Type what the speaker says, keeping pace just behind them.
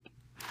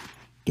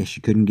Guess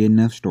you couldn't get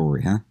enough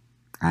story, huh?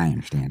 I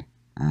understand.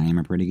 I am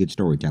a pretty good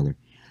storyteller.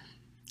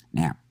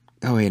 Now,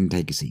 go ahead and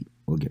take a seat.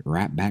 We'll get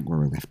right back where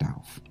we left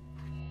off.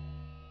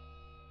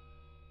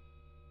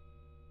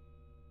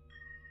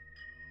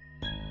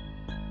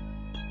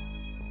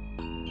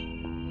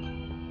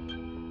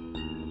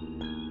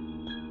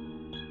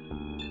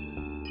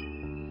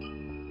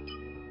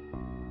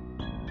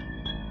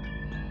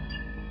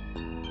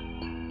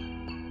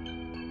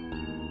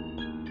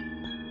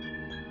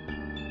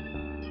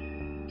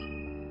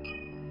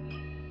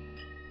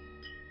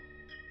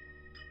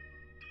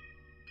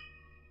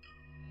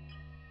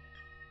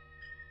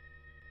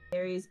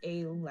 There is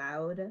a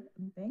loud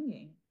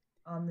banging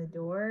on the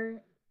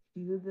door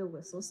to the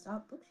Whistle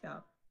Stop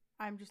Bookshop.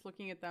 I'm just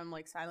looking at them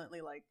like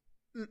silently, like,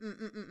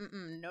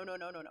 no.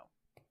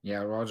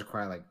 Yeah, we're all just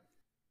quiet, like.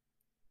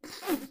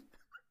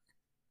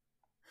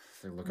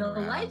 The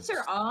lights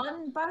are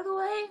on, by the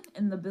way,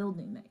 in the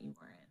building that you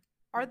were in.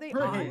 Are they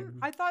on?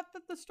 I thought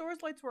that the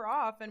store's lights were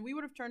off, and we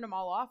would have turned them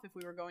all off if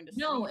we were going to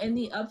sleep. No, in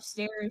the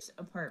upstairs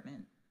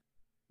apartment.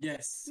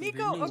 Yes.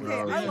 Nico,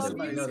 okay, I love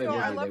you, Nico.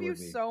 I love you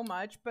so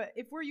much, but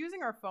if we're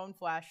using our phone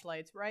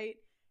flashlights, right?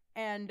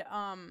 And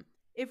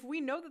if we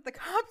know that the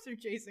cops are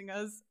chasing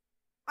us,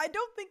 I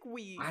don't think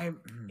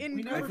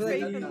in good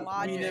faith and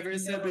logic. We never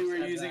said we were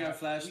using our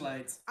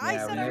flashlights. I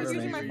said I was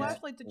using my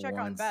flashlight to check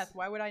on Beth.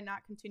 Why would I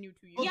not continue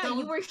to use it? Yeah,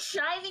 you were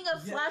shining a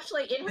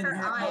flashlight in her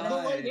eye. The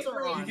lights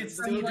are on. You can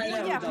still do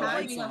that with the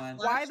lights on.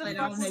 Why the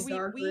fuck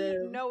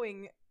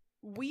would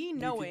we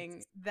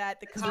knowing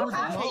that the cops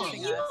are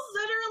chasing us? You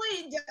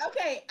literally,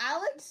 okay,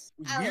 Alex.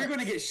 You're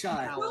gonna get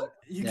shot.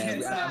 You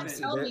can't stop it.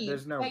 Tell me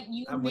that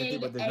you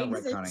made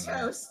eggs and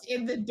toast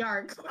in the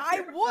dark.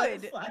 I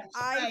would.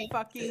 I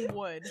fucking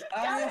would.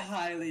 I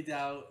highly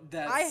doubt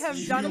that. I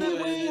have done it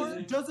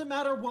before. Doesn't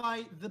matter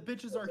why, the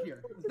bitches are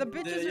here. The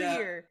bitches are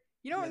here.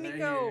 You know what,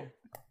 Nico?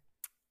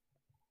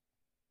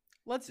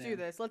 Let's do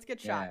this. Let's get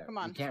shot. Come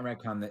on. We can't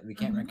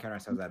retcon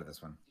ourselves out of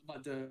this one.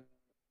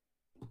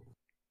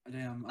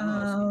 Damn, I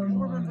don't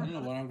know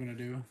what I'm gonna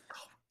do.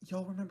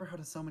 Y'all remember how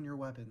to summon your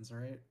weapons,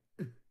 right?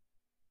 We're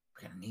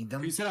gonna need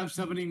them. You said I'm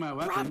summoning my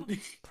weapon.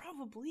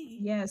 Probably.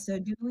 Yeah. So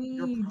do we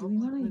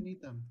want to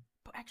need them?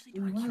 But actually,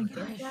 do I want to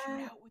get a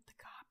shootout with the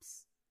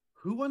cops?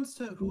 Who wants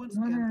to?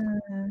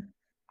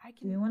 I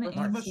can. We want to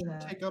ambush.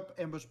 that. Take up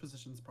ambush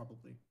positions,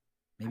 probably.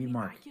 Maybe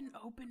Mark. I can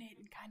open it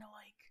and kind of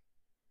like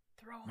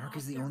throw. Mark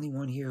is the only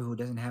one here who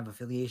doesn't have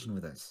affiliation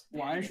with us.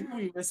 Why are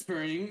we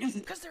whispering?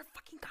 Because they're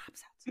fucking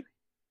cops outside.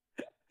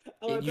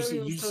 Oh,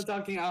 you just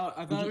talking out.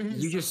 I thought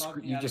you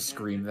just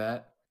screamed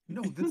that.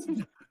 No, this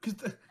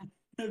because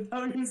I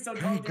thought he was still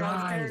talking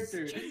about his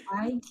character.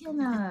 I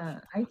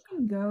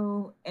can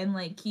go and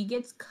like he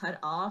gets cut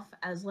off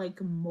as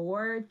like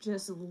more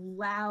just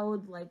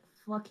loud, like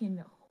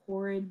fucking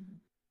horrid,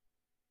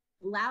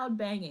 loud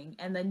banging,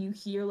 and then you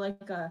hear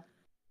like a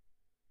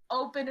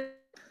open.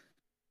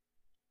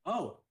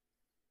 Oh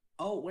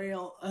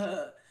well.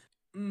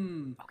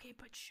 Okay,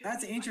 but should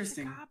that's we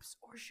interesting. Fight the cops,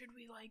 or should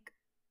we like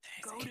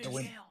go to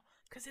jail?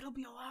 Because it'll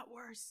be a lot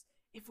worse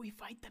if we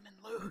fight them and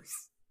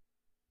lose.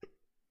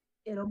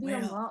 It'll be a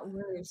lot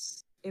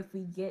worse if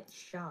we get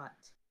shot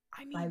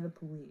by the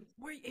police.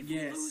 If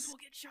we lose, we'll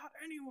get shot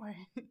anyway.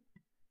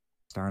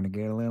 Starting to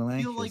get a little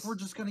anxious. I feel like we're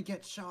just gonna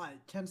get shot.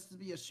 It tends to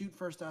be a shoot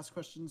first, ask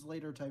questions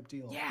later type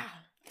deal. Yeah.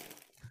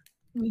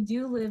 We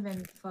do live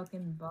in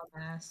fucking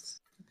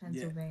bum-ass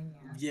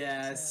Pennsylvania.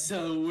 Yeah,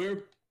 so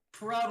we're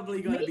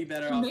probably going to be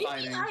better off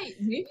fighting.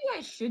 Maybe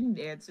I shouldn't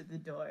answer the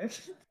door.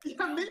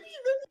 Yeah, maybe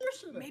you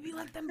shouldn't. Maybe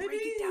let them break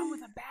it down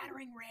with a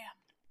battering ram.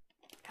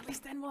 At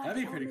least then we'll have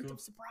an element of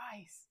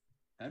surprise.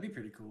 That'd be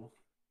pretty cool.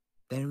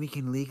 Then we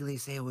can legally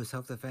say it was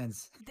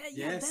self-defense.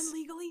 Then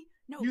legally?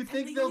 No, you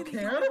think they'll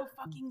care? They don't have a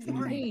fucking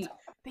warrant.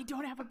 They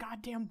don't have a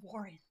goddamn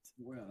warrant.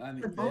 Well, I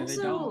mean, also, they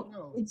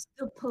don't. It's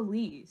the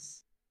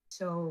police,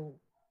 so...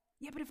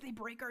 Yeah, but if they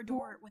break our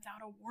door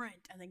without a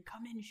warrant and then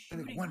come in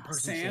shooting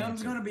us...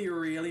 Sam's gonna be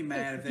really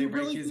mad if they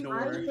break his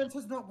door.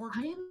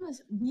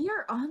 We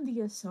are on the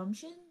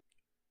assumption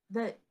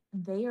that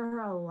they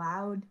are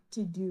allowed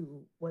to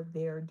do what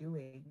they are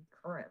doing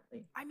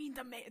currently. I mean,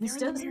 they're in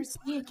the mayor's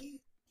parking.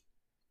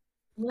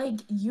 Like,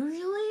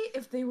 usually,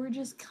 if they were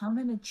just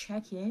coming to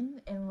check in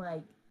and,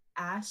 like,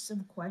 ask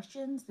some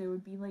questions, there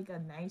would be, like, a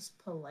nice,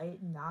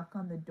 polite knock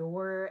on the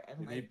door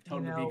and, like,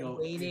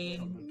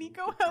 waiting.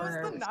 Nico,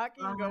 how's the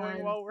knocking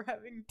going while we're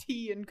having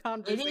tea and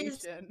conversation? It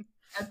is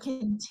a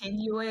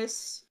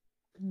continuous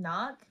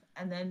knock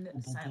and then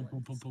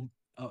silence.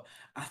 Oh,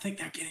 I think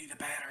they're getting the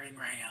battering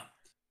ram.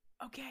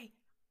 Okay,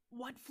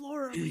 what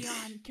floor are we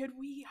on? Could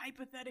we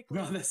hypothetically...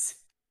 Well, this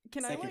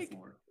Can I, like...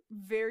 floor.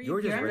 Very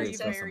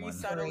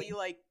subtly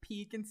like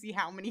peek and see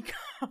how many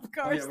cop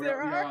cars there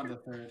are. We're on the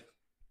third.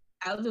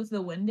 Out of the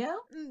window?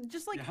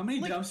 Just like how many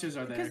dumpsters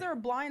are there? Because there are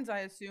blinds, I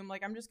assume.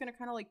 Like I'm just gonna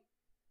kind of like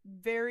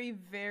very,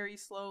 very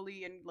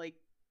slowly and like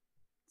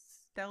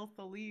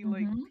stealthily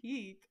like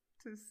peek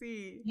to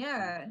see.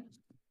 Yeah,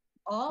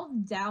 all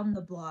down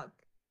the block.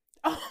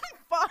 Oh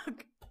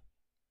fuck!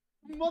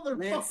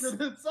 Motherfucker,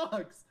 that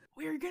sucks.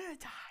 We're gonna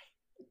die.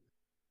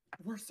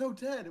 We're so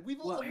dead. We've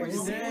Well, been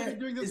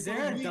doing this is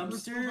there a for a week.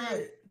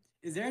 dumpster?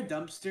 Is there a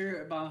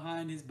dumpster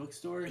behind his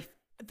bookstore?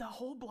 The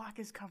whole block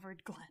is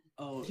covered, Glenn.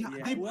 Oh Yeah,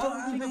 yeah. I Well,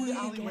 I don't think mean,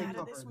 the alleyway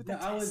covered. no,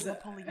 I was.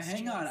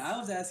 Hang on. I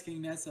was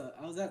asking Nessa.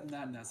 I was at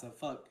not Nessa.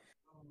 Fuck.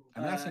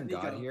 I'm asking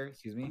Nico. God here.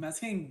 Excuse me. I'm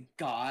asking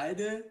God.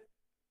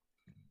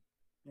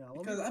 Yeah,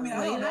 Because I mean,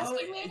 I don't know.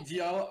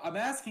 Yo, I'm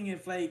asking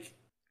if like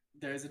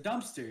there's a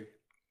dumpster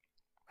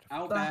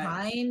out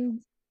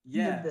behind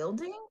the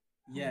building.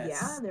 Yes.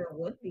 Yeah, there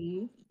would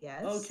be.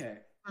 Yes. Okay.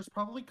 There's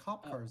probably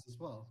cop cars as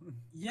well. Are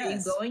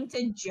Yes. you going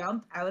to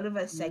jump out of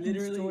a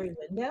second-story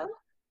window?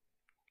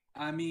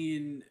 I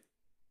mean,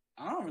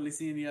 I don't really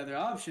see any other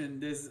option.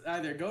 There's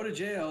either go to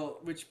jail,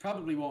 which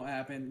probably won't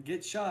happen,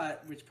 get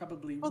shot, which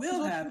probably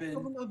will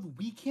happen.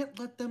 We can't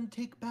let them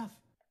take Beth.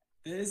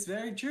 It's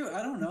very true.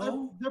 I don't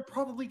know. They're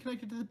probably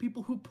connected to the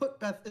people who put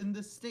Beth in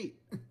this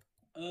state.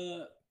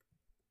 No,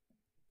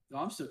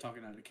 I'm still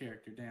talking out of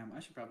character. Damn, I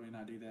should probably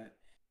not do that.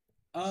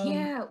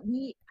 Yeah,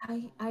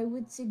 I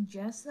would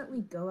suggest that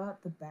we go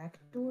out the back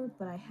door,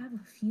 but I have a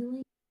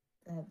feeling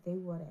that they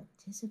would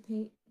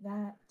anticipate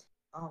that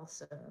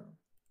also.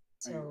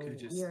 So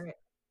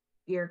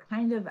you're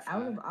kind of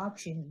out of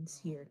options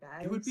here,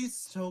 guys. It would be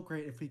so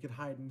great if we could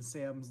hide in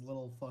Sam's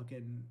little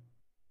fucking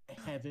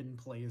heaven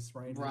place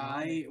right now.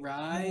 Right.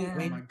 Yeah.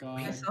 Oh my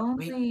god.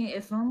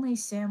 If only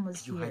Sam was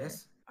Did you here. hide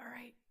us? All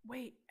right,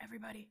 wait,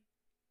 everybody.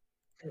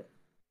 Good.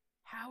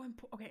 How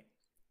important? Okay,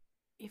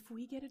 if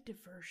we get a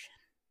diversion,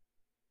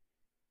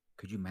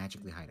 Could you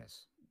magically hide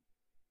us?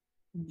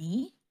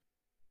 Me?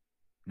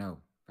 No,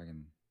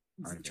 fucking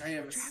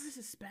Travis. Travis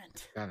is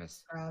spent.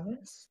 Travis.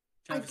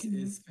 I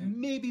can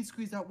maybe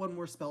squeeze out one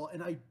more spell,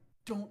 and I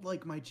don't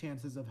like my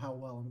chances of how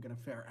well I'm gonna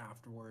fare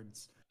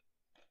afterwards.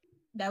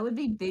 That would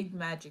be big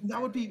magic.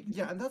 That would be,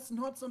 yeah, and that's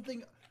not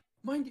something.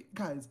 Mind you,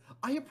 guys,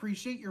 I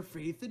appreciate your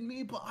faith in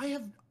me, but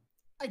I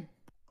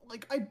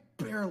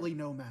barely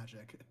know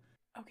magic.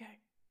 Okay.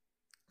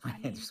 My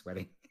hands are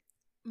sweating.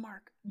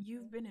 Mark,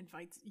 you've been in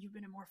fights. You've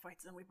been in more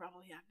fights than we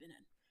probably have been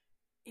in.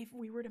 If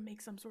we were to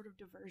make some sort of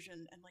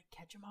diversion and like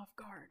catch him off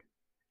guard,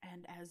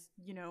 and as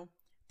you know,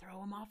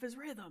 throw him off his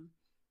rhythm,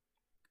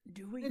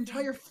 do we?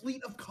 Entire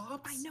fleet of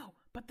cops. I know,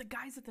 but the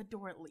guys at the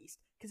door at least,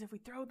 because if we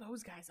throw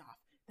those guys off,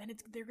 then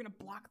they're gonna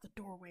block the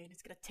doorway, and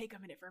it's gonna take a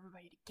minute for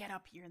everybody to get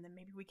up here, and then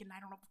maybe we can, I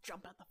don't know,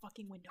 jump out the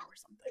fucking window or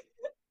something.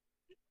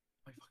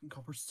 My fucking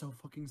copper's so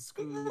fucking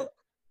screwed.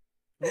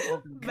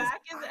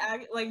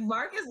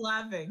 Mark is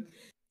laughing.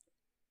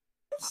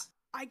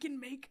 I can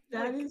make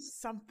That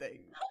something.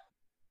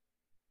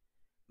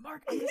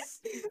 Mark,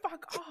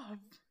 fuck off.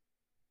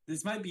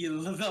 This might be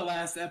the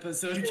last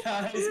episode,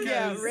 guys.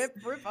 Yeah, rip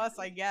us,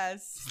 I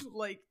guess.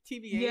 Like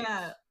TBH.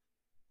 Yeah.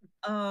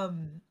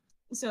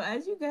 So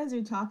as you guys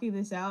are talking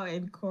this out,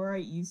 and Cora,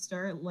 you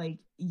start like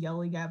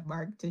yelling at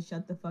Mark to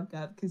shut the fuck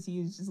up because he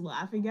is just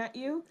laughing at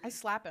you. I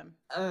slap him.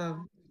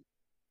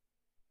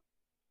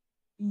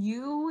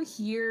 You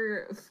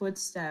hear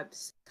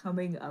footsteps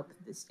coming up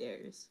the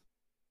stairs.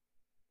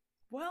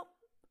 Well,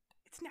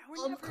 it's now or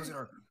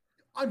never.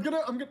 I'm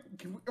gonna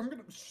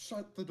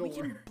shut the door. We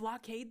can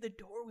blockade the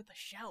door with a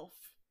shelf.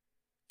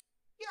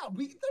 Yeah,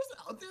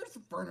 there's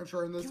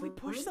furniture in this room.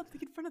 Can we push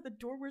something in front of the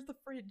door? Where's the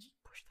fridge?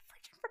 Push the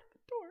fridge in front of the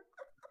door.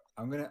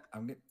 I'm gonna.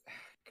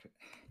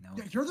 No.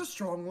 Yeah, you're the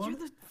strong one. You're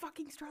the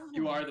fucking strong one.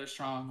 You are the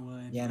strong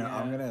one. Yeah, no.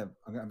 Yeah.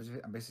 I'm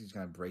basically just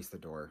gonna brace the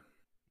door.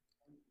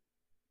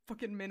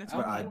 Fucking minutes.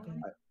 I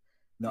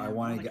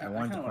want to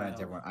point out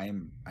to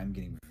everyone. I'm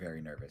getting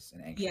very nervous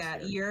and anxious. Yeah,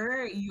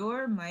 here.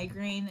 your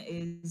migraine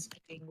is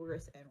getting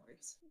worse and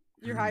worse.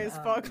 You're high as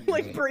fuck,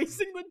 like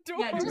bracing the door.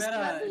 Yeah,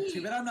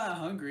 too bad I'm not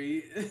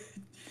hungry.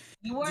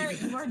 You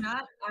are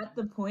not at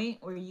the point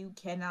where you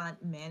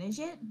cannot manage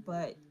it,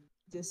 but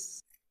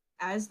just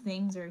as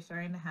things are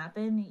starting to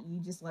happen, you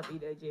just let me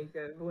know,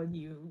 Jacob, when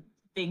you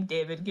think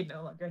David can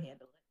no longer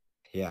handle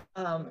it. Yeah.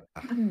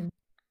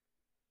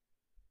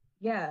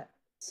 Yeah.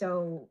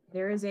 So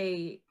there is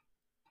a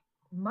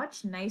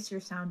much nicer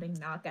sounding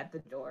knock at the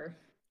door,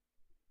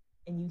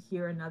 and you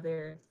hear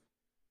another.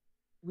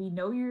 We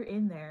know you're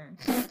in there.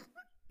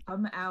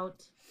 Come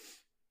out,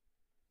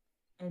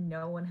 and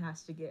no one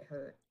has to get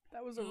hurt.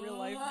 That was a real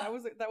life. That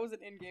was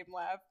an in-game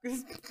laugh.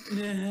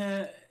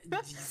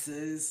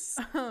 Jesus.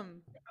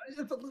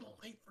 It's a little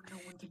late for no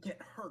one to get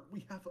hurt.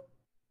 We have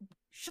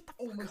Shut the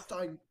almost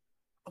dying.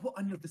 Well,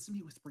 I know this is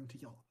me whispering to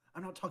y'all.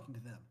 I'm not talking to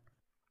them.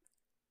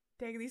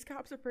 Dang, these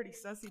cops are pretty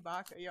sussy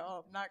baka,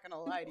 y'all. I'm not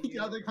gonna lie to you.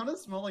 Yeah, they kind of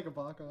smell like a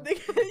baka. You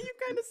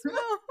kind of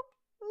smell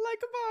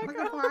like a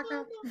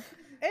baka.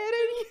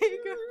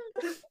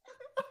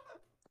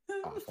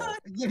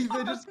 Yeah,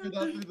 they just spit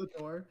out through the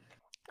door.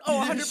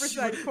 Oh,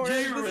 100%. Cora,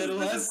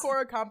 this is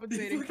Cora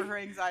compensating for her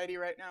anxiety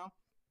right now.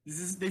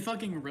 They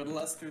fucking riddle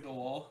us through the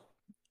wall.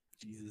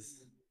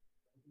 Jesus.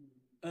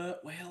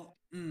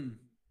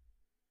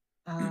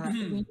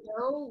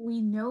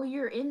 We know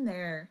you're in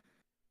there.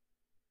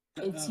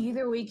 It's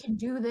either we can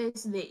do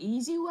this the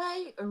easy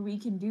way or we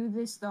can do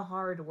this the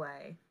hard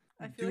way.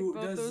 I feel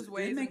like both those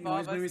ways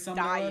involve us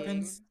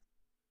dying.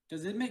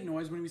 Does it make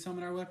noise when we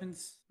summon our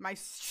weapons? My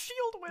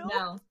shield will.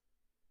 No.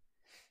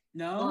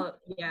 No? Well,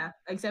 yeah,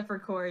 except for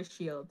Cora's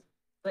shield.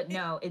 But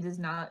no, it does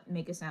not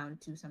make a sound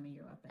to summon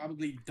your weapon.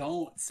 Probably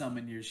don't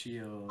summon your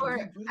shield. Or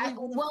it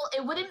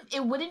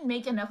wouldn't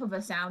make enough of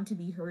a sound to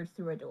be heard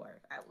through a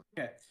door.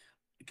 Okay.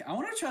 I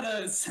want to try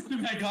to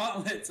summon my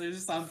gauntlets or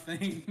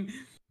something.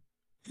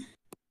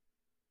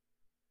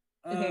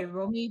 Okay,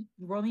 roll me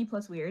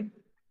plus weird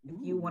if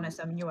you want to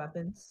summon your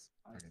weapons.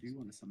 I do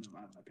want to summon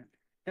my weapon.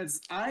 Because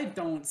I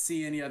don't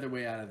see any other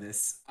way out of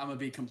this. I'm going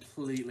to be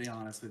completely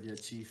honest with you,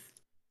 Chief.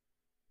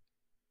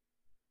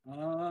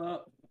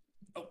 Oh,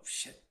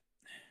 shit.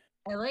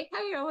 I like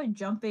how you're always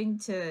jumping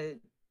to...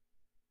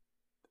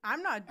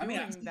 I'm not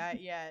doing that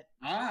yet.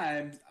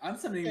 I'm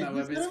summoning my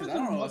weapons because I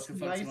don't know what's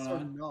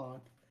going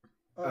on.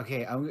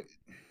 Okay,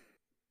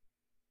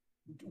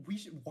 we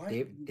should.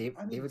 Why?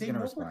 David's gonna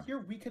respond. Here,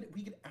 we could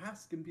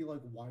ask and be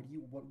like, why do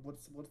you?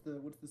 What's the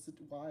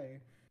why?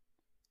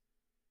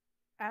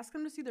 Ask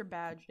them to see their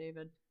badge,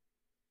 David.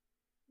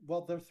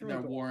 Well, they're through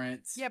their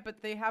warrants. Yeah,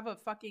 but they have a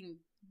fucking.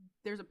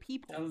 There's a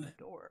peephole in the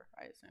door,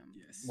 I assume.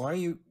 Yes. Why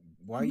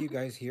are you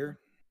guys here?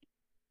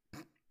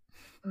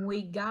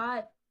 We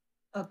got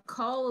a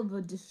call of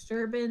a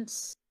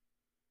disturbance,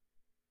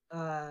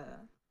 and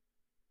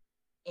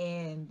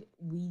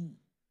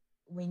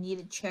we need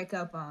to check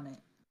up on it.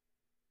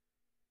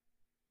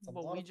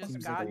 Well, we just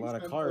Seems got like a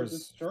lot of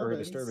cars for a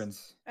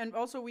disturbance. And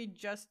also, we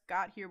just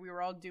got here. We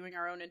were all doing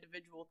our own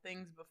individual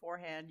things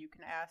beforehand. You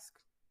can ask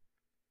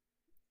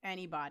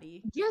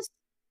anybody.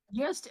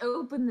 Just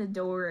open the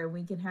door and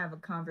we can have a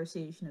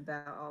conversation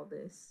about all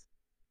this.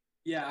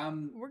 Yeah,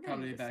 I'm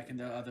probably back in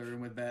the other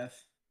room with Beth.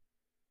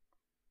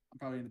 I'm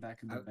probably in the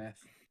back room with Beth.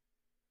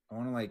 I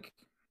want to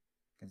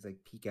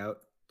peek out,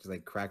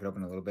 just crack it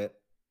open a little bit.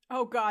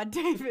 Oh God,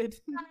 David!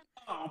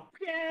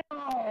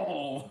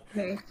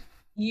 Okay.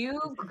 You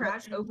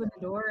crash open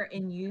the door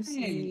and you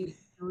see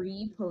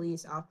 3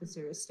 police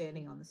officers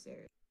standing on the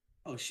stairs.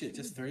 Oh shit,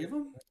 just 3 of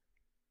them?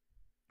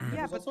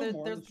 Yeah, but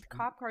there's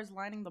cop cars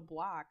lining the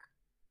block.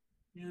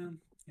 Yeah.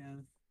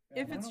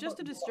 If it's just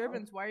a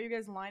disturbance, why are you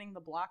guys lining the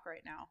block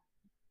right now?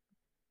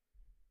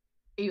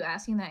 Are you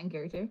asking that in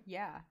character?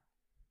 Yeah.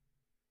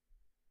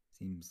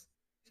 Seems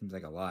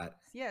like a lot.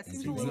 Yeah, it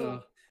seems a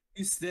little...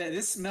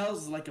 This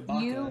smells like a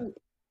baka.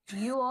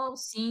 You all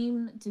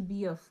seem to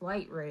be a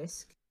flight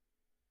risk.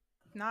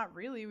 Not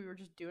really. We were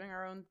just doing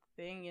our own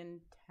thing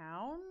in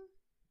town.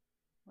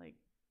 We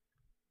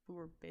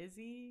were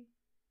busy.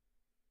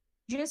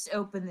 Just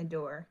open the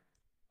door.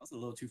 That's a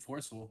little too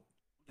forceful.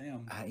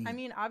 Damn. I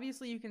mean,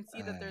 obviously you can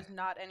see that there's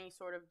not any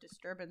sort of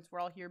disturbance. We're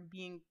all here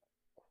being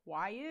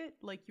quiet.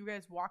 You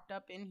guys walked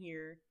up in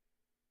here.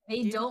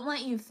 They don't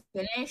let you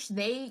finish.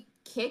 They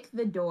kick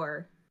the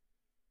door.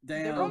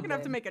 Damn. They're probably gonna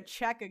have to make a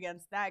check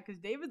against that because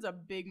David's a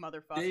big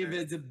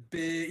motherfucker.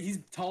 He's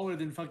taller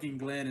than fucking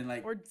Glenn and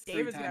or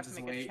David's gonna have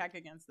to make a check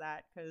against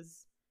that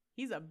because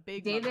he's a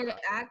big David,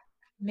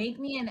 make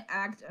me an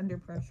act under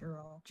pressure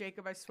roll.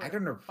 Jacob, I swear. Act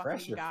under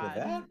pressure for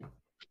that?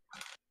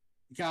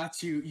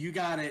 Got you. You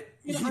got it.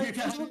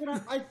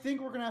 I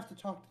think we're gonna have to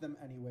talk to them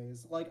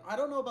anyways. I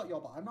don't know about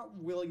y'all, but I'm not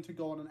willing to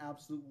go on an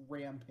absolute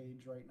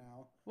rampage right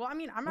now. Well, I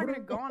mean, I'm not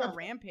gonna go on a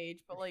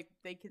rampage, but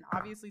they can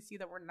obviously see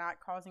that we're not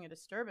causing a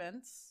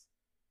disturbance.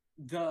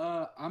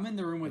 I'm in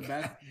the room with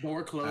Beth,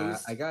 door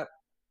closed. I got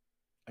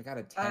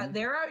a 10.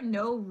 There are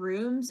no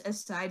rooms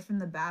aside from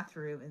the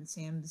bathroom in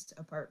Sam's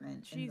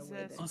apartment.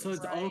 Jesus. So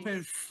it's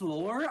open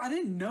floor? I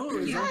didn't know it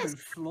was open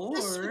floor.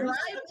 Describe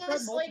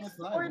this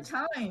 4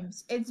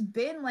 times. It's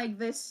been like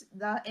this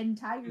the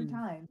entire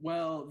time.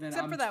 Well, then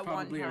Except I'm for that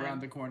probably one time.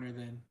 around the corner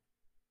then.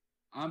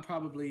 I'm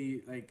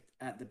probably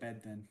at the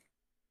bed then.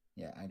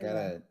 Yeah, I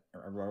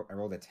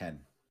rolled a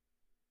 10.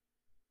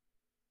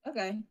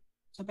 Okay.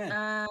 So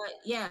bad.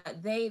 Yeah,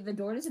 the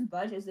door doesn't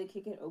budge as they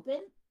kick it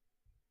open.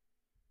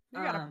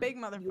 We got a big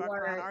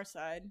motherfucker on our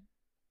side.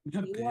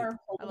 You are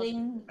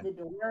holding the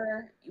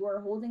door. You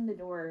are holding the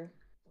door.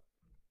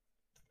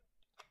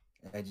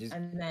 I just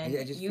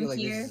feel like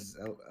this is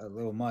a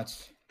little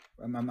much.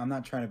 I'm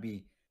not trying to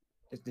be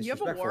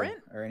disrespectful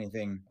or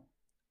anything.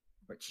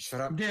 But shut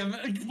up. Damn,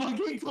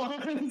 fucking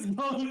Clarence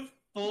both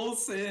full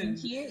sin.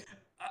 You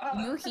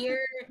hear?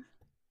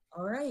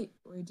 All right,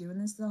 we're doing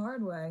this the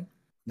hard way.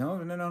 No,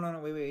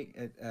 wait.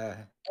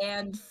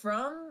 And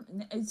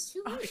it's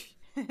too late.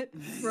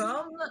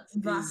 From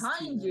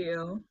behind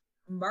you,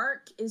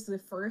 Mark is the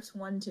first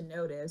one to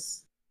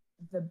notice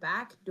the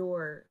back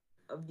door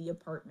of the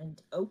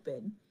apartment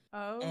open.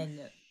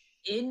 And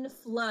in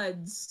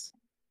floods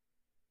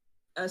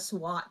a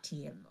SWAT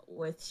team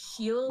with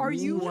shields. Are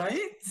you what?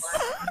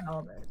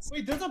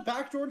 Wait, there's a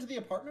back door into the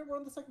apartment? We're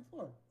on the 2nd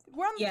floor.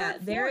 We're on the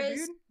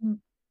 3rd floor,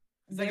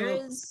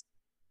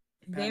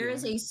 there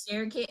is a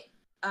staircase.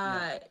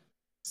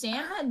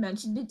 Sam had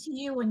mentioned it to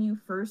you when you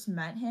first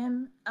met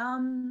him,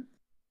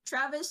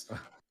 Travis.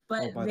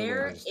 But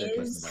there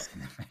is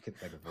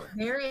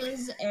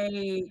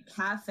a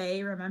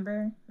cafe,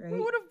 remember? Right? We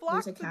would have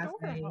blocked the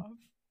cafe door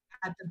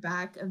at the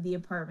back of the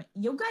apartment.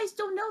 You guys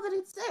don't know that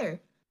it's there.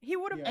 He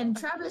would have. And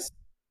Travis,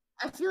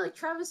 I feel like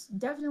Travis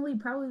definitely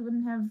probably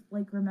wouldn't have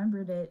like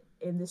remembered it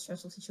in this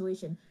stressful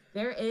situation.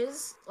 There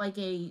is like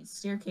a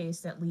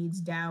staircase that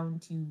leads down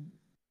to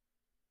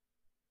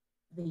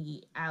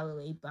the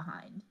alleyway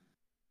behind,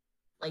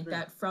 like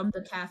that from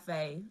the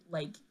cafe,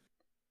 like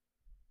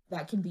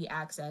that can be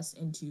accessed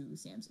into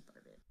Sam's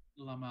apartment.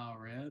 Lamau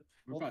rip.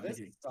 We're Well, about to this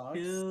get sucks.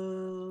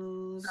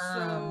 killed. So,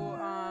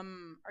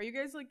 are you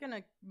guys like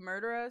gonna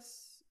murder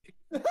us?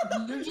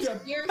 You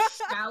just hear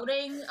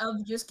shouting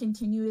of just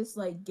continuous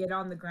like get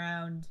on the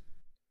ground.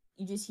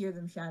 You just hear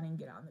them shouting,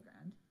 get on the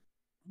ground.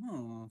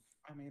 Oh.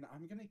 I mean,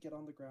 I'm gonna get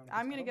on the ground.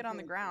 I'm gonna get on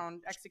the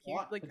ground. Execute.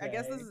 Like, I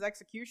guess this is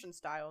execution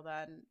style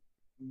then.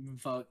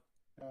 Fuck.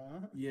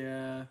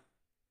 Yeah.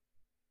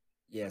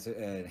 Yeah. So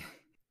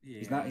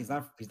he's not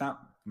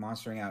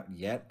monstering out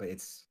yet, but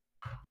it's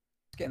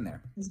getting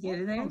there. He's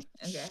getting there.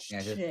 Okay.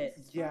 Shit.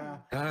 Yeah.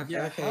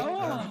 Okay.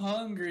 How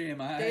hungry am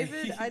I?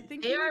 David, I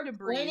think you need to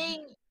breathe.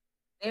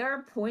 They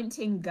are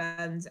pointing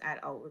guns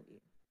at all of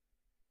you.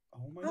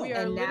 Oh my God. We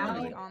are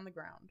literally on the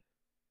ground.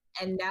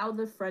 And now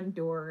the front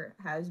door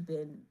has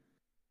been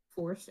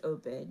forced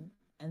open,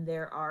 and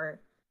there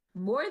are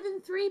more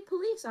than 3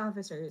 police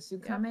officers who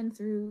come in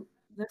through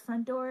the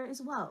front door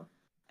as well.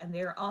 And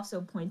they're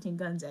also pointing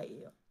guns at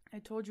you. I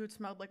told you it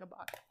smelled like a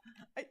baka.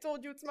 I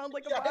told you it smelled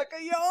like a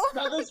baka, yo!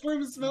 Now this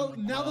room smells.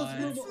 Now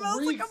this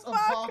room reeks of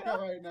baka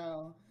right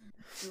now.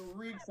 It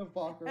reeks of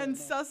baka. And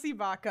sussy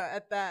baka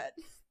at that.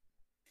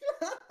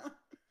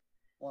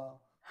 Wow.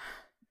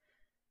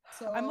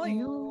 So I'm like,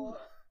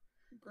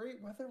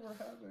 great weather we're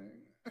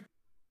having.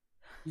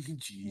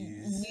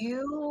 Jeez.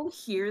 You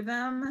hear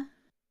them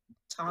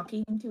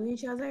talking to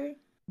each other.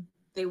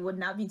 They would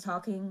not be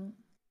talking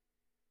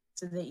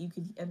so that you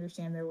could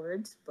understand their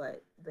words,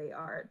 but they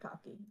are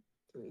talking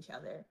to each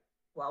other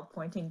while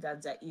pointing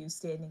guns at you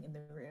standing in the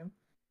room.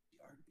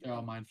 They're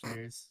all mind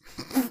flayers.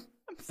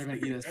 They're gonna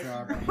eat us for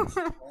our brains.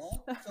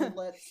 So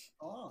let's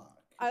talk.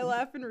 I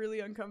laugh in really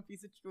uncomfy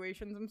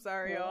situations. I'm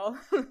sorry, y'all.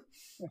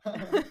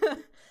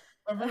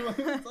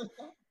 Everyone's like,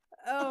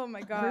 oh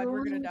my God,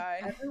 we're gonna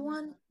die.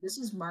 Everyone, this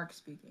is Mark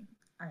speaking.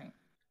 All right,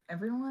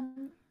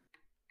 everyone,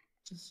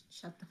 just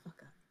shut the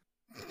fuck up.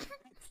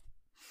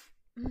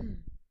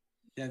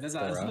 Yeah, that's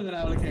an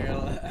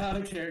out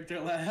of character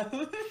laugh.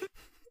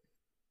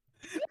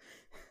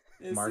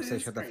 Mark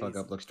says shut the fuck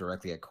up, looks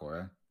directly at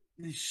Cora.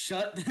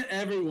 Shut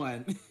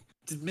everyone.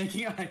 Just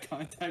making eye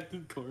contact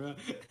with Cora.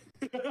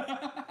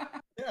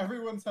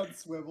 Everyone's head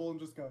swivel and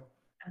just go.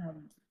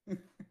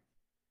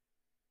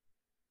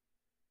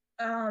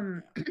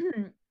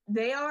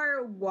 They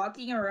are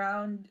walking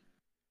around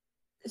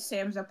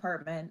Sam's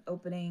apartment,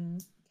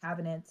 opening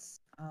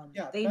cabinets.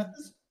 They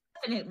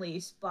definitely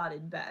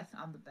spotted Beth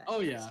on the bed.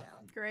 Oh yeah,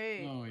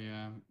 great. Oh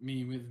yeah,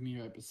 me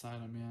right beside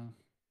him.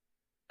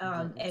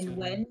 Yeah. And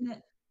when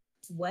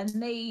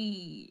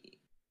they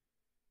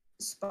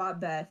spot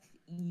Beth,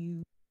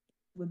 you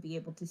would be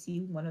able to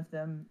see one of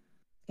them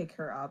pick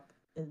her up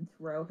and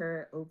throw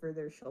her over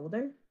their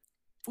shoulder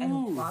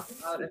and walk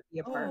out of the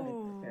apartment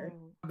with her.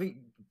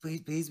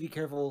 Please be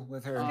careful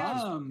with her.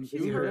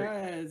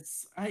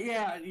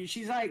 Yeah,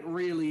 she's like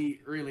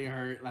really, really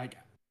hurt. Like,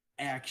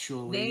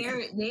 actually,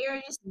 they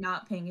are just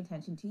not paying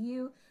attention to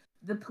you.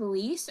 The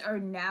police are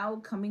now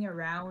coming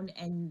around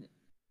and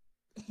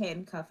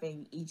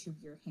handcuffing each of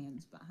your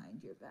hands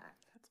behind your back.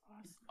 That's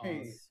awesome.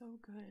 Hey. This is so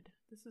good.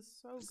 This is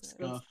so good.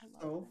 Scuff. I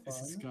love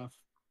this is scuff.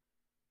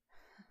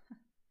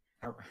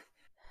 Are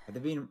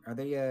they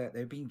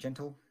being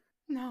gentle?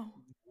 No.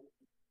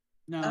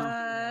 They're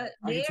not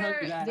being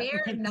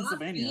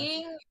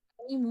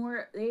any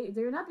more.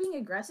 They're not being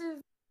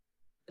aggressive.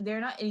 They're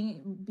not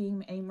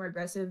being any more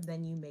aggressive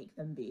than you make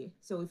them be.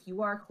 So if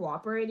you are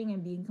cooperating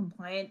and being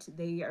compliant,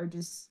 they are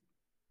just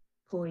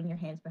pulling your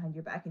hands behind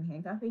your back and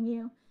handcuffing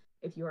you.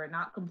 If you are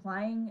not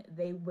complying,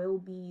 they will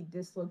be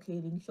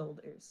dislocating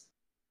shoulders.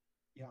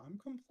 Yeah, I'm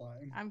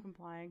complying.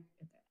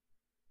 Okay.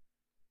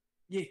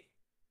 Yeah.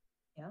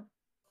 Yep.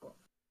 Cool.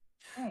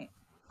 All right.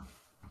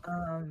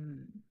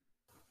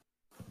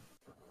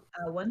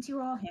 Once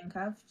you're all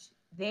handcuffed,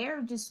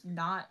 they're just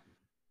not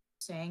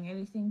saying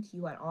anything to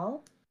you at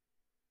all.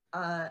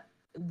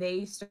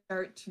 They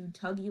start to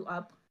tug you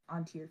up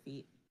onto your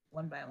feet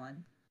one by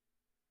one.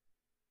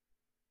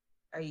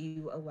 Are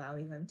you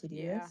allowing them to do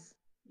this?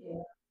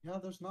 Yeah. Yeah,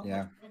 there's not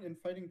much point in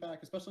fighting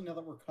back, especially now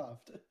that we're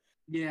cuffed.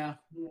 Yeah.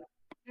 All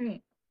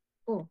right.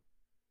 Cool.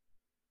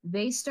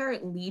 They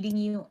start leading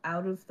you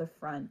out of the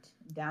front,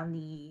 down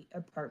the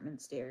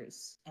apartment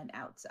stairs, and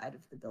outside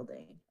of the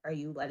building. Are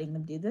you letting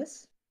them do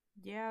this?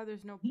 Yeah,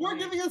 there's no point. You are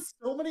giving us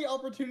so many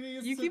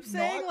opportunities. You keep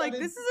saying like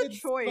this is a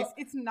choice.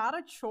 It's not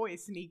a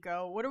choice,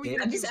 Nico. What are we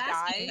gonna do?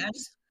 I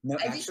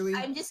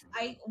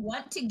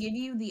want to give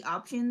you the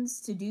options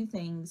to do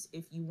things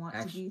if you want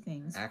to do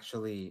things.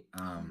 Actually,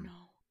 no.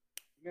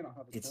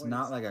 It's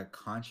not like a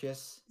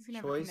conscious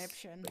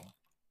choice.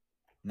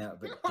 No,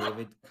 but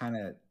David kind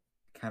of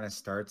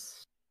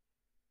starts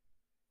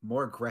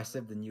more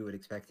aggressive than you would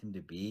expect him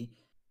to be.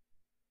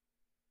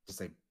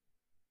 Just like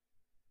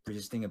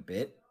resisting a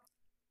bit.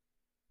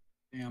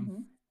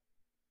 Damn.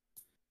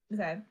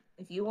 Okay.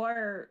 if you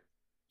are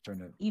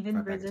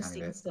even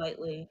resisting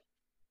slightly,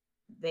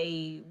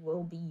 they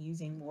will be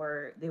using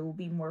more. They will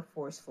be more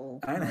forceful.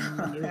 I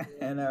know.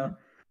 I know.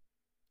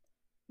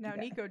 Now,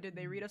 Nico, did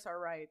they read us our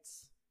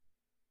rights?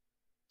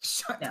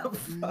 Shut the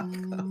fuck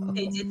up.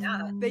 They did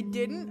not. They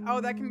didn't?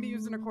 Oh, that can be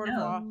used in a court of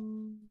law.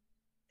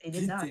 They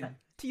did not.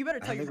 You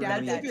better tell your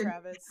dad that,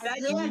 Travis. That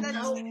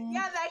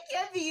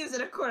can be used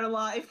in a court of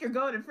law if you're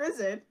going to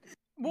prison.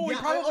 Well, we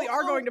probably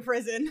are going to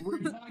prison.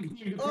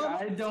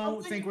 I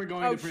don't think we're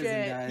going to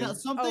prison, guys. Yeah,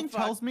 something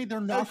tells me they're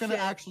not going to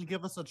actually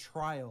give us a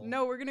trial.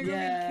 No, we're going to go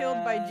get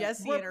killed by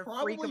Jesse and her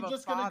freak of a father. We're probably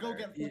just going to go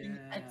get fucking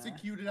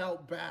executed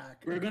out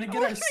back. We're going to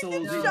get our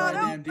souls shot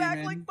out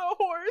back like the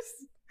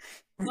horse.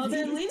 Well,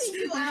 then leaving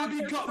you out.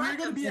 We're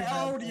going to be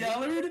out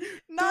yellered.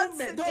 Not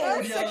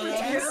secretariat.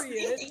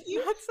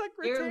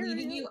 They're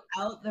leaving you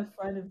out the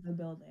front of the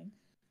building.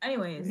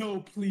 Anyways,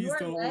 no, please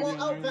don't.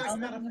 Out in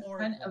the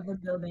front of the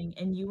building,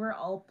 and you were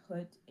all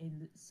put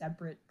in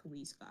separate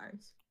police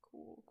cars.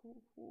 Cool.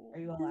 Are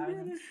you allowed to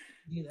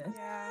do this?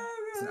 Yeah.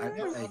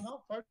 I'm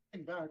not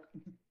fighting back.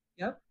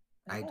 Yep.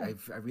 I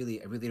really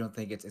don't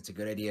think it's a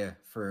good idea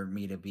for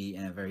me to be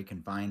in a very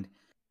confined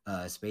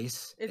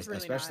space. It's really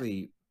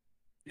especially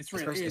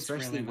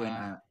really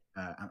when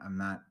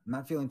I'm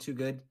not feeling too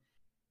good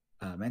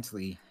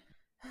mentally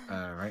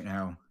right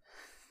now.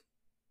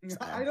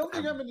 I don't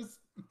think I'm in this.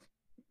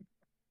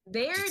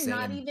 They're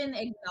not even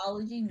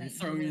acknowledging that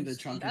throwing in the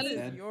trunk. That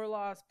is your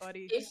loss,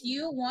 buddy. If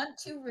you want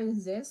to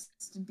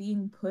resist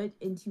being put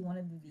into one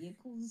of the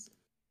vehicles,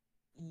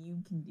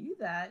 you can do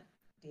that,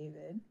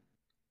 David.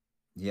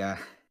 Yeah.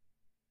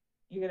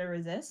 You're gonna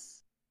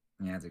resist?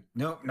 Yeah. It's like,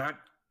 nope, not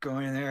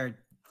going in there.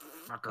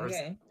 Fuckers.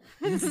 Okay.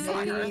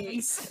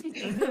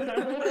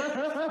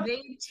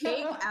 They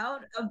take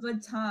out a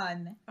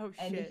baton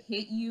and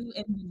hit you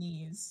in the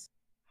knees.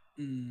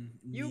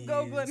 You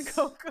go, Glen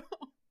Coco.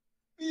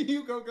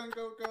 You go, Glen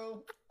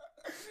Coco.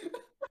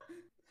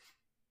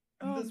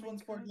 This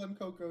one's for Glen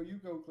Coco. You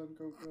go, Glen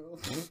Coco.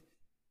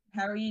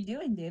 How are you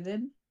doing,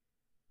 David?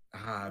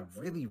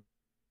 Really,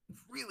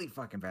 really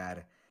fucking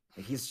bad.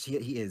 Like he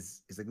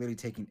is like literally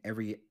taking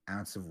every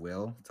ounce of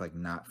will to like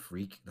not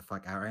freak the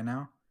fuck out right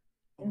now.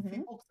 If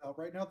he walks out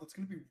right now, that's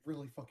gonna be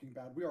really fucking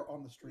bad. We are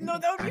on the street. No,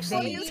 that would be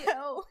funny as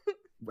hell.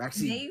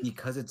 Actually,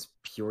 because it's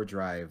pure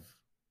drive,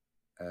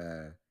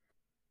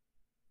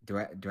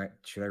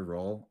 should I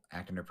roll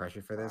act under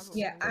pressure for this?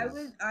 Yeah,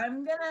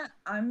 I'm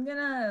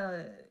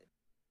gonna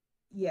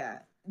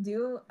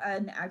do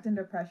an act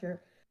under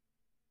pressure.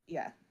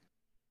 Yeah.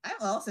 I'm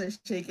also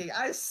shaking.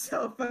 I'm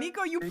so funny.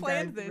 Nico, you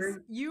planned this.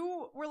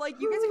 You were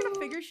like, you guys are gonna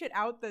figure shit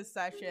out this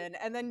session,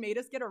 and then made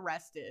us get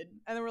arrested.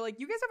 And then we're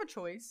like, you guys have a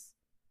choice.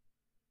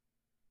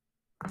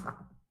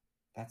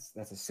 That's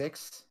a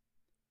 6.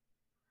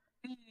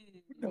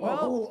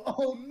 Well,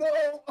 oh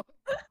no!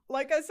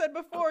 Like I said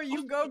before,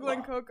 you go,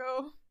 Glen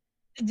Coco.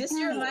 Just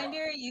a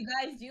reminder, you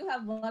guys do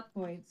have luck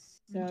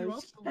points.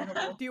 So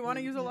do you want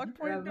to use a luck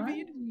point,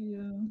 David?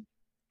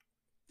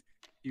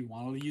 You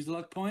want to use a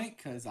luck point?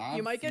 Because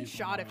you might get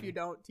shot if you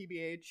don't,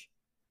 TBH.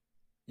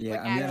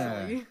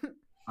 Yeah, like,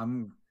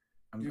 I'm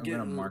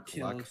gonna mark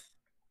killed. luck.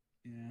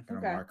 Yeah, I'm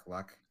gonna mark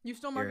luck. You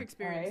still mark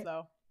experience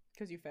though,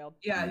 because you failed.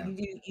 Yeah, you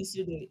do. You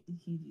still do.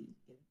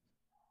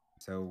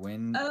 So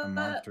when a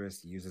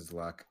monstrous uses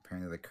luck,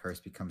 apparently the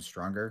curse becomes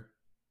stronger.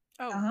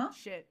 Oh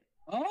shit!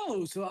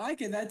 Oh, so I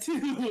get that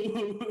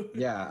too.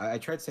 Yeah, I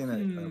tried saying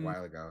that a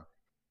while ago,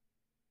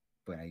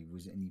 but I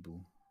was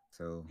unable.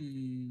 So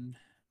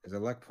there's a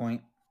luck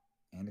point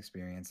and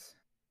experience.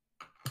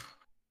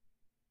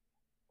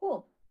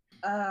 Cool.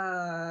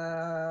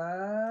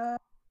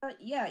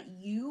 Yeah,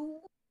 you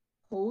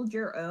hold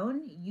your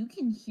own. You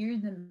can hear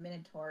the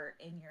Minotaur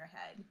in your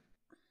head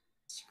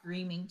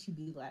screaming to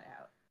be let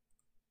out.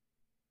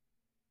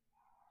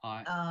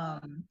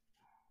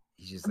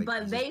 He's just like,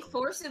 but they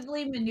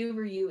forcibly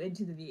maneuver you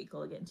into the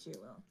vehicle against your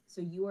will.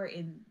 So you are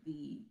in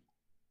the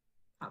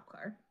top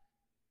car.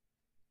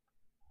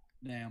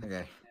 Damn.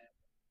 Okay.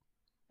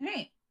 All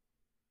right.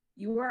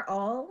 You are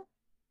all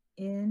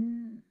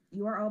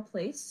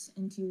placed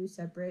into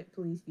separate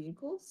police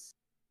vehicles.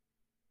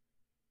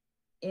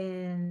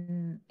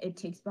 And it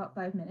takes about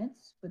 5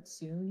 minutes, but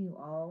soon you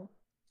all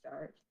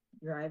start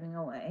driving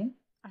away.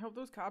 I hope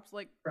those cops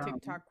like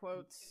TikTok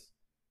quotes.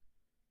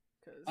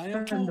 I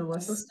know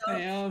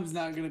Sam's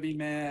not gonna be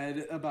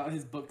mad about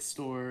his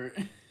bookstore.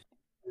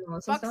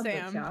 Fuck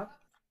Sam.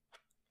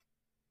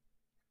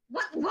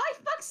 What? Why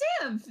fuck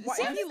Sam?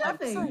 Sam, he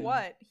left for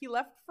what? He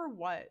left for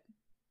what?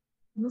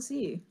 We'll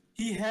see.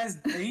 He has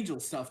angel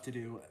stuff to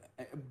do.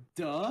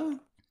 Duh.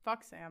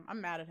 Fuck Sam.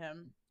 I'm mad at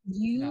him.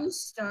 You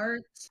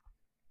start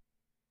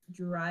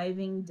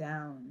driving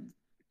down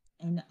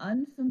an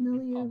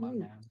unfamiliar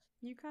route.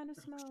 You kind of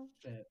smell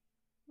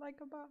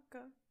like a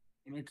baka.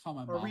 I'm gonna call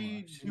my mom.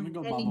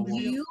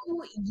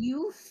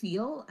 You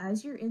feel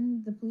as you're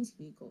in the police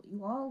vehicle,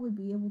 you all would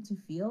be able to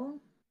feel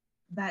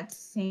that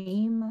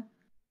same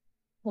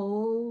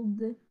cold,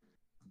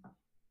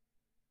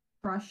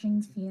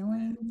 crushing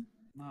feeling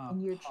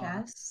in your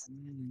chest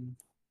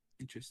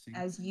Interesting.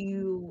 As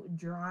you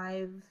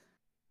drive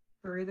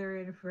further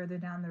and further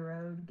down the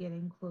road,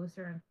 getting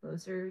closer and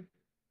closer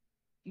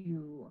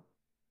to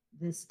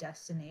this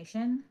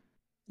destination.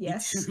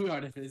 Yes.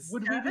 Artifice.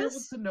 Would we be able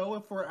to know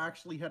if we're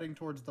actually heading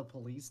towards the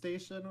police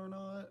station or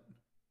not?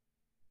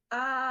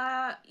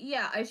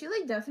 Yeah, I feel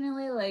like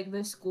definitely like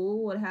the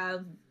school would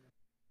have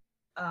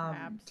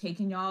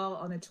taken y'all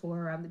on a tour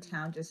around the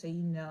town just so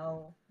you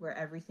know where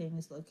everything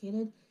is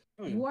located.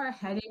 Oh, yeah. You are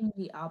heading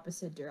the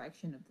opposite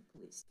direction of the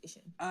police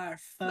station. I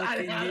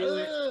fucking knew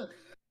it.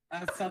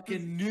 I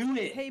fucking knew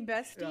it. Hey,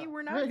 bestie,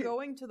 we're not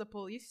going to the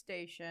police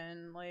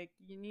station. Like,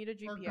 you need a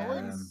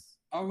GPS.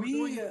 We're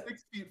going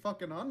 6 feet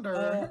fucking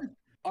under.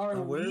 Where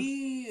are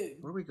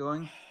we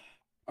going?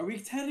 Are we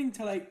heading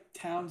to like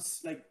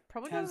towns, like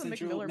probably town to the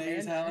central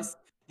mayor's house?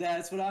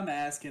 That's what I'm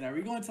asking. Are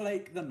we going to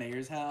like the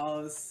mayor's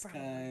house?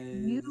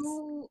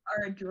 You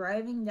are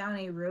driving down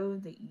a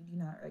road that you do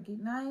not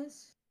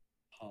recognize.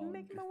 I'm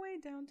making my way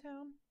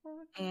downtown.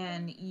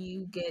 And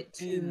you get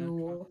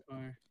to...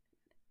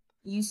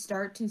 You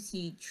start to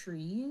see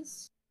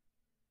trees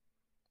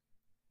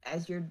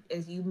as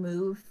you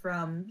move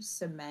from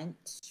cement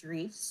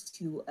streets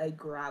to a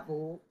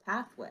gravel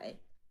pathway.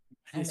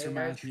 And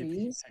there are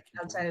trees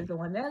outside of the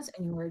windows,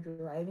 and you are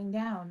driving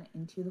down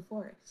into the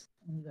forest.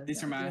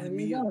 This reminds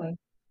me of...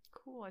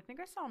 Cool, I think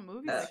I saw a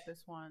movie like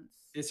this once.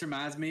 This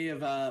reminds me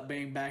of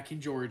being back in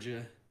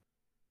Georgia.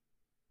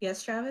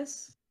 Yes,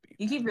 Travis?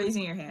 You keep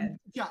raising your hand.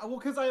 Yeah, well,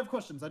 because I have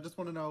questions. I just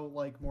want to know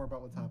like more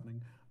about what's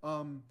happening.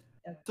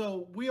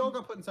 So we all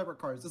got put in separate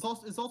cars. Is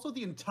also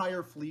the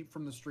entire fleet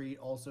from the street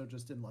also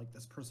just in like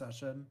this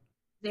procession?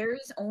 There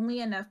is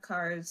only enough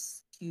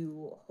cars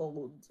to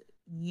hold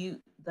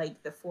you,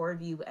 like the 4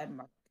 of you and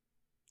Mark.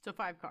 So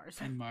 5 cars.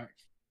 And Mark.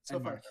 So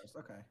 5 cars.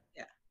 Okay.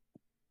 Yeah.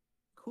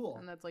 Cool.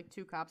 And that's like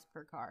 2 cops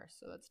per car,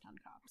 so that's 10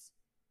 cops.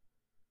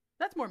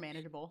 That's more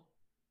manageable.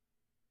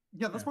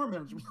 Yeah, that's more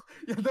manageable.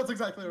 Yeah, that's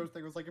exactly what I was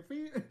thinking. It was like if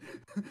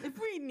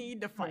we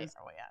need to fight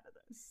our way out of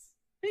this.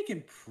 We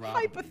can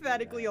probably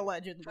hypothetically,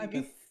 allegedly.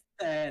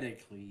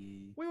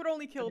 Hypothetically. We would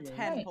only kill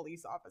 10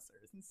 police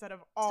officers instead of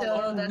all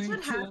so that's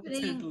what's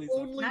happening. Only 10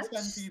 people.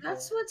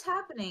 That's what's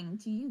happening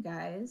to you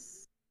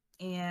guys.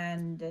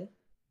 And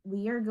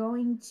we are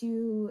going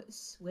to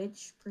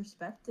switch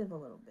perspective a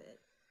little bit.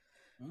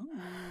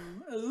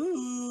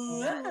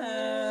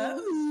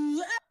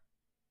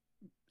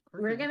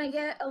 We're gonna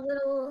get a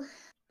little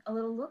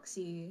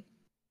look-see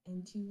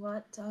into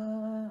what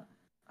our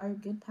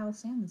good pal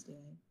Sam is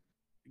doing.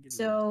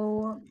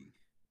 So,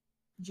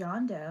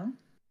 John Doe.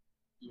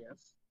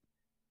 Yes.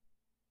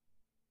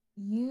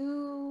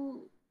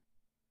 You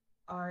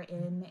are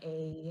in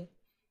a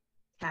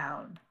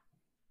town.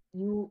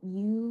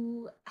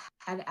 You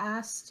had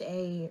asked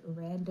a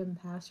random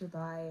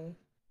passerby,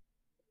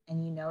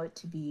 and you know it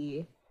to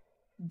be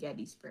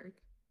Gettysburg.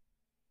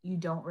 You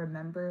don't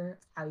remember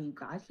how you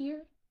got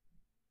here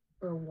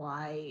or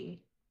why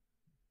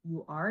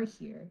you are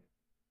here.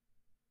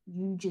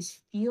 You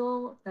just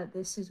feel that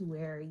this is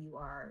where you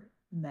are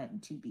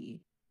meant to be.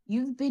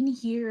 You've been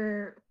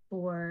here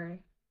for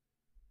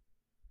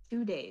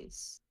 2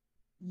 days.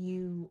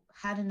 You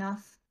had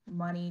enough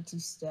money to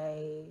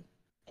stay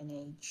in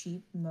a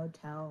cheap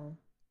motel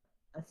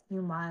a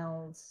few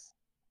miles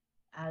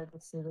out of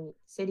the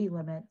city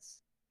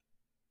limits,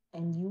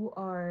 and you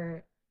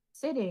are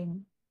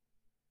sitting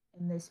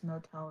in this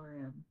motel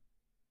room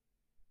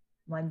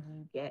when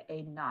you get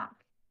a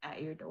knock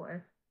at your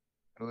door.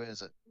 Who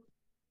is it?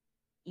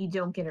 You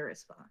don't get a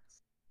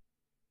response.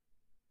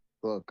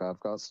 Look, I've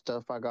got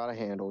stuff I gotta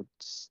handle.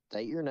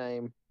 State your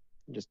name.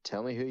 Just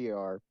tell me who you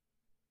are,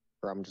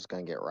 or I'm just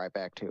gonna get right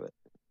back to it.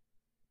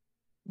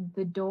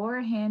 The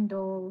door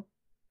handle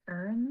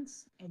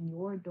turns, and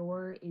your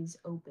door is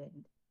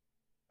opened.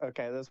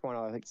 Okay, at this point,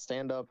 I like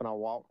stand up and I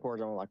walk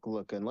towards him. I'm like,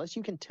 look, unless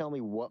you can tell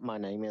me what my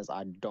name is,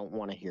 I don't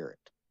want to hear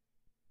it.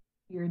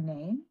 Your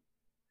name?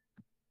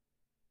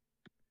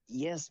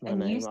 Yes, my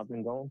name. I've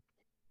been going.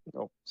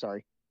 Oh,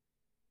 sorry.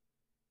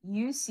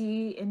 You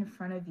see in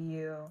front of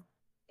you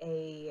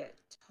a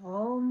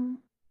tall,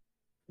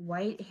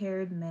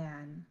 white-haired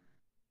man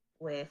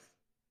with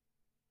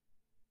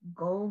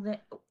golden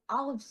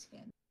olive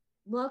skin.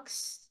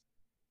 Looks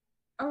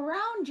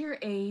around your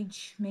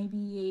age,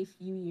 maybe a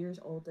few years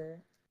older.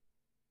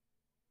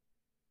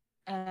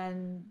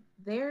 And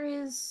there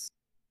is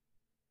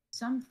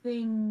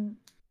something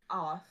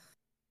off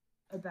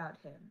about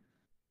him,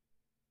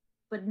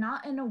 but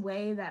not in a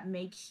way that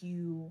makes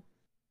you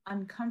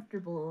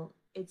uncomfortable.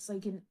 It's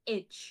like an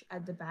itch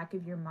at the back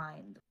of your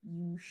mind.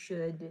 You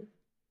should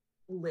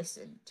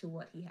listen to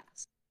what he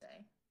has to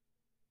say.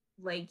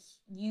 Like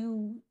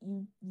you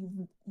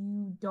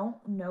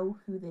don't know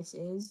who this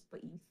is,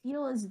 but you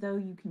feel as though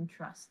you can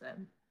trust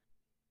them.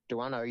 Do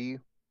I know you?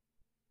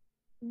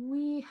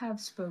 We have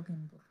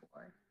spoken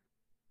before.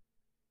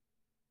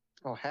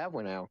 Oh, have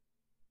we now?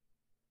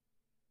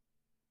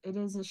 It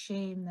is a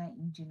shame that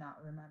you do not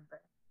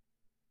remember.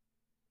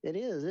 It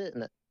is,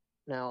 isn't it?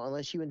 Now,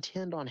 unless you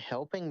intend on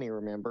helping me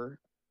remember,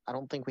 I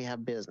don't think we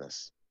have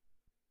business.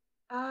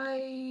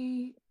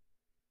 I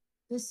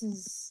this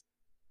is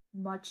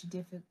much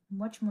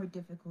more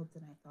difficult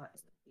than I thought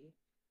it would be.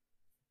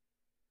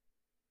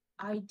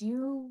 I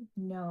do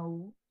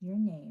know your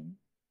name,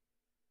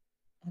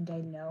 and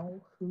I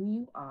know who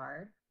you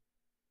are,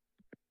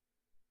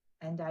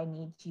 and I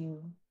need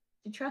you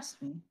to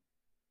trust me.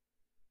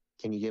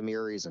 Can you give me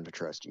a reason to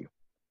trust you?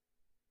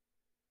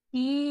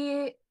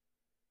 He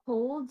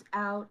holds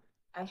out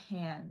a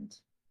hand,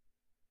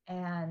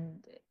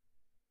 and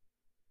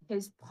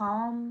his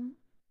palm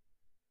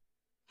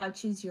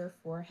touches your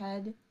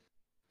forehead,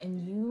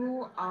 and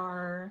you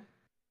are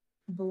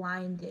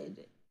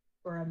blinded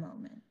for a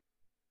moment.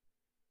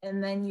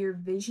 And then your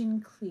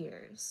vision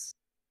clears.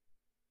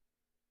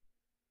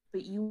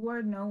 But you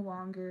are no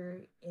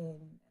longer in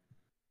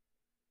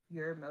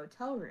your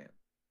motel room.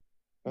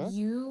 Huh?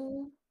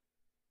 You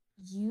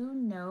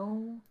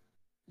know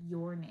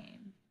your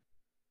name.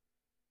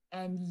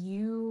 And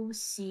you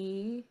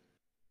see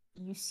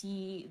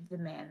the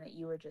man that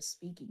you were just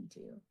speaking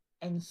to.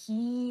 And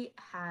he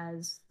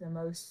has the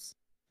most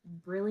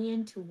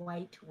brilliant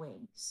white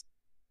wings.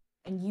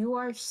 And you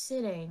are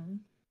sitting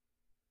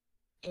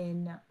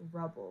in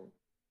rubble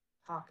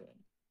talking.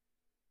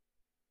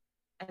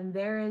 And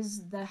there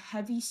is the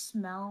heavy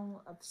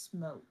smell of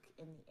smoke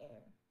in the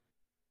air.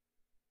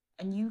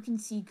 And you can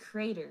see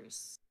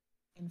craters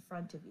in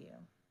front of you.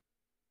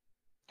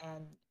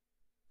 And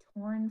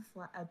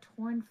a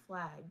torn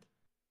flag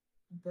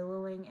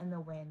billowing in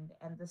the wind.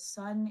 And the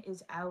sun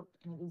is out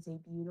and it is a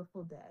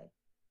beautiful day.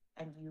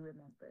 And you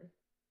remember.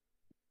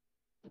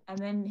 And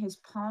then his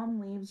palm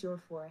leaves your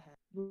forehead.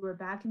 You are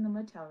back in the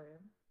motel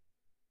room.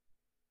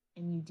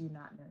 And you do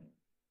not know you.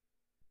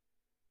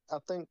 I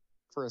think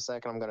for a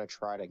second I'm going to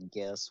try to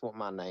guess what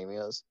my name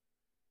is.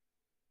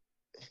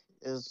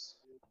 It's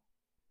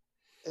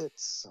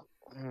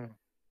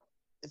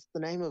the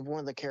name of one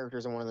of the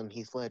characters in one of them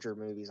Heath Ledger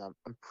movies.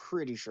 I'm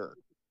pretty sure.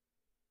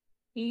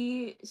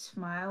 He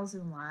smiles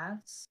and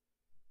laughs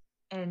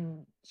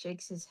and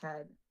shakes his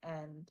head,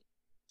 and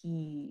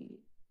he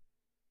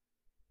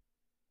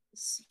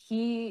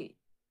steps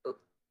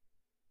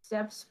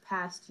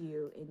past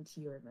you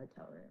into your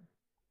motel room.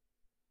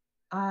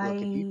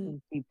 Look, if you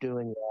can keep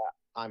doing that,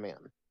 I'm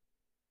in.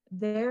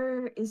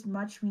 There is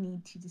much we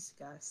need to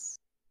discuss,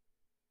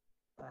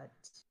 but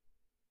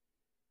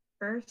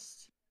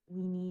first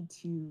we need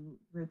to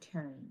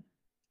return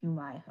to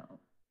my home.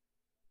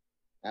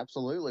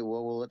 Absolutely.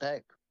 What will it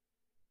take?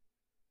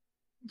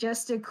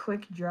 Just a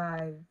quick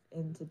drive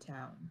into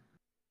town.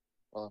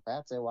 Well, if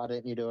that's it, why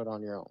didn't you do it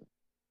on your own?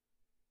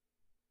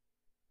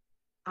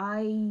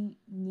 I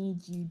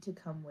need you to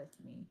come with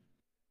me.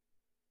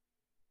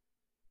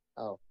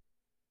 Oh.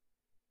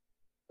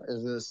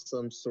 Is this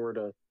some sort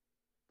of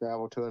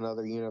travel to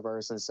another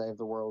universe and save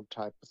the world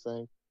type of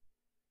thing?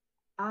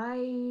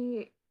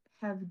 I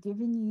have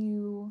given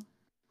you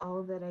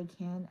all that I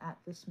can at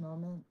this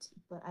moment,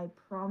 but I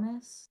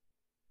promise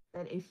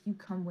that if you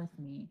come with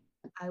me,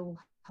 I will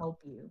help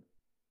you.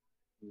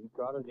 You've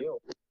got a deal.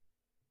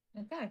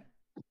 Okay.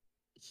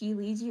 He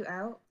leads you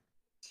out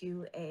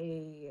to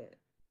a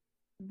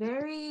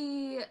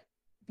very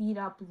beat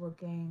up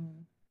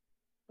looking.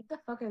 What the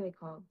fuck are they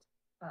called?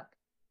 Fuck.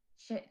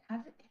 Shit.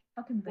 Have it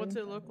fucking. What's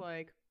it look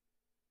like?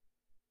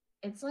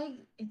 It's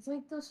like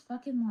those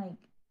fucking like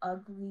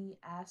ugly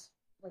ass,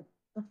 like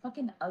the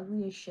fucking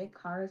ugliest shit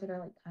cars that are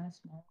like kind of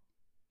small.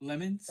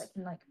 Lemons? That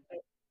can like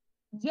fit.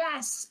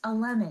 Yes, a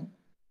lemon.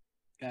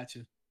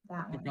 Gotcha.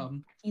 That no one.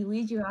 Problem. He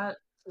leads you out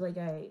to like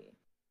a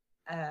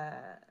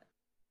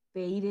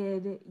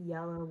faded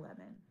yellow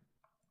lemon.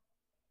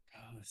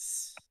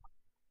 Gross.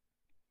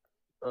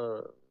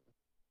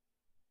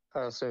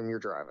 I assume you're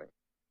driving.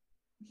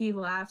 He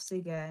laughs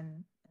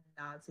again and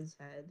nods his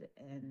head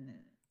and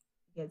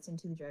gets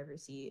into the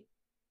driver's seat.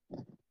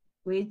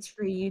 Waits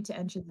for you to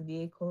enter the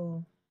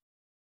vehicle.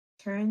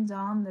 Turns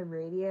on the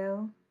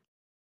radio.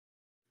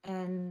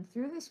 And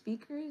through the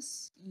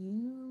speakers,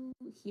 you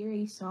hear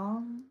a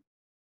song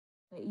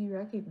that you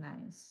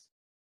recognize.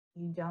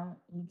 You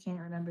can't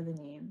remember the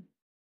name.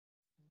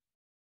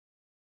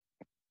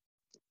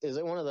 Is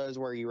it one of those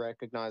where you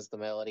recognize the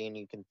melody and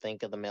you can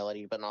think of the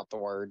melody but not the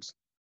words?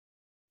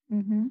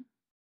 Mm-hmm.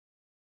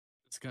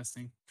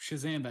 Disgusting.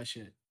 Shazam that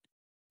shit.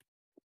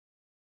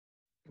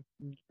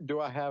 Do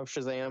I have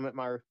Shazam at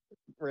my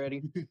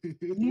ready?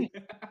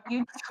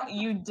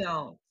 You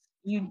don't.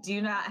 You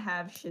do not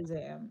have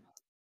Shazam.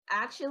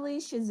 Actually,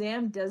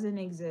 Shazam doesn't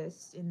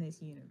exist in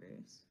this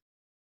universe.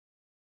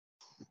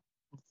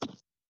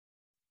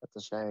 That's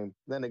a shame.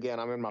 Then again,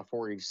 I'm in my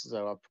 40s,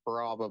 so I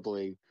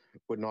probably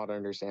would not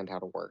understand how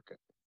to work it.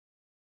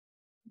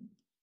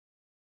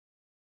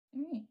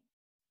 All right.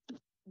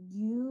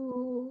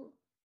 You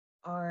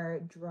are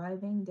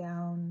driving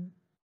down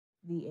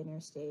the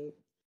interstate,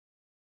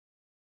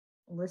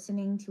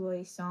 listening to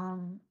a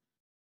song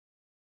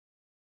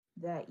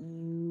that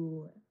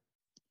you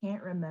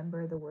can't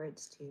remember the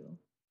words to,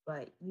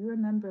 but you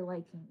remember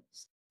liking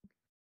this.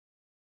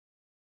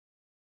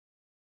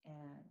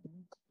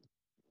 And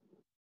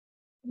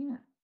yeah,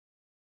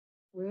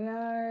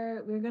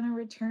 we're gonna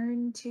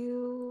return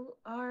to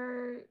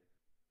our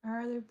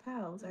Are their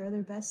pals? Are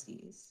their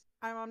besties?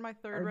 I'm on my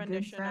third Are good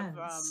rendition of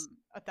friends.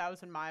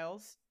 1,000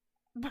 Miles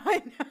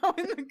by now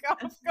in the cop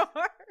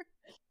car.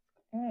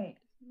 Alright.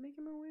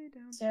 Making my way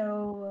down.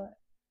 So,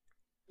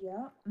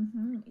 yeah.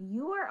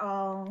 You are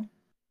all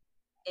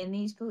in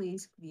these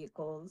police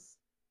vehicles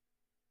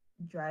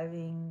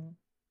driving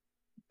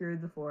through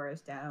the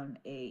forest down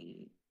a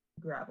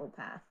gravel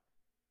path.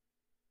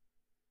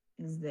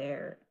 Is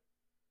there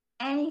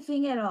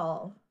anything at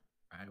all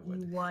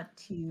you want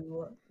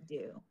to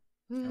do?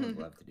 I would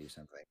love to do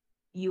something.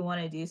 You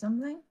want to do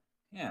something?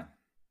 Yeah.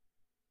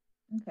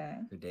 Okay.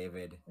 So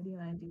David What do you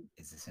want to do?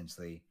 is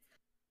essentially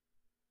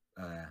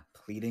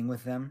pleading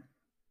with them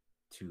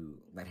to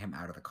let him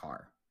out of the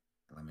car.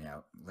 Let me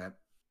out.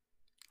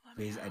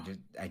 Please,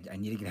 I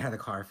need to get out of the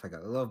car for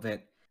like a little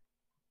bit.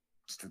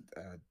 Just,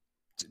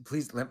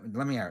 please let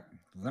me out.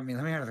 Let me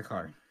out of the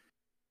car.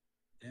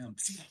 Damn.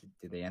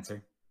 Did they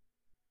answer?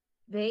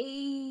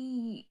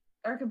 They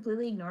are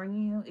completely ignoring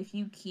you. If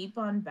you keep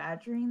on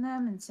badgering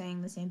them and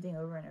saying the same thing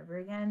over and over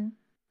again,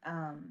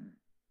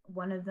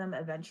 one of them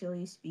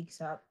eventually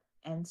speaks up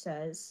and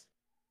says,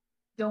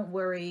 "Don't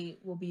worry,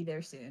 we'll be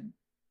there soon."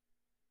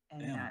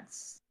 And Damn.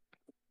 that's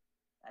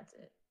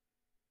it.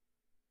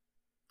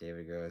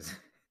 David goes,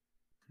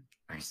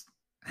 I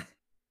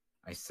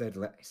said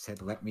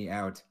let me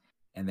out,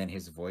 and then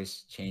his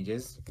voice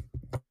changes.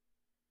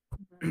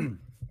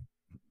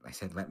 I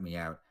said let me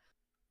out.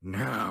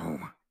 No.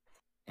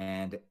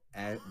 And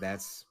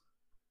that's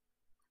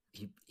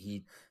he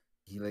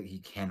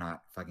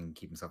cannot fucking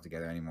keep himself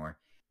together anymore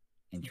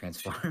and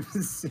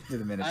transforms into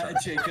the Minotaur.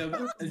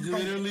 Jacob,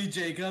 literally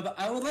Jacob,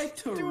 I would like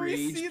to Do rage,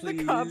 we see please.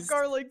 the cop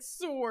car like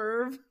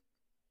swerve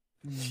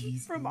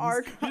from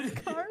our cop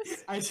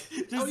cars?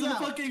 The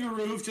fucking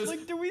roof just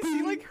like, do we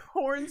see like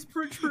horns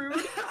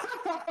protrude?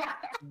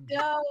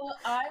 So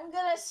I'm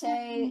gonna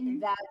say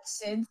that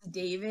since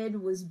David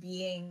was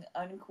being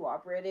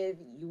uncooperative,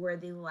 you were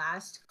the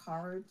last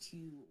car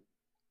to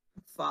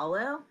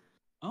follow.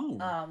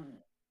 Oh.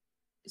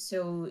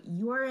 So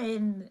you are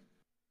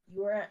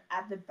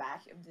at the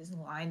back of this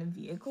line of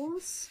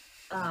vehicles.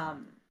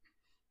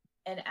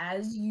 And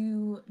as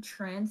you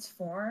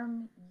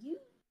transform,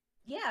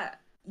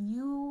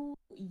 you're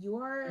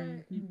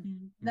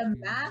the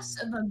mass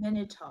of a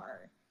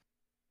minotaur.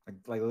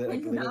 Like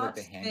literally like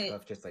the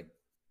handcuff just like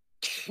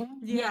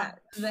yeah,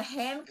 the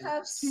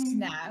handcuffs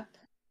snap.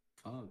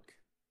 Fuck.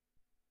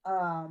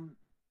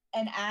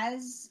 And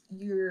as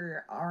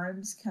your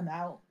arms come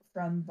out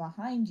from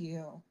behind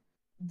you,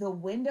 the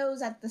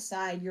windows at the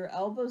side, your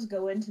elbows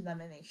go into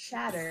them and they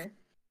shatter,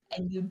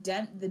 and you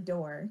dent the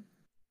door.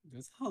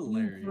 That's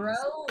hilarious. You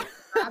grow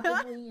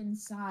rapidly in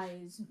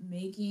size,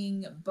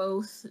 making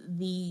both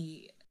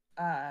the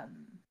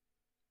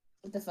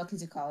what the fuck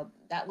is it called?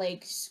 That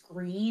like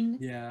screen.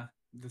 Yeah,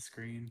 the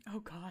screen. Oh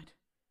god.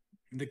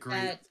 The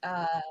grate.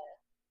 That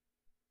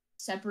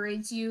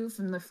separates you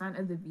from the front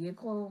of the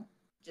vehicle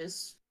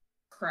just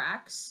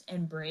cracks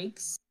and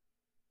breaks.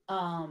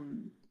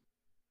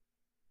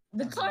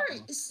 The car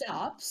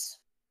stops.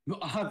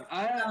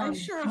 I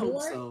sure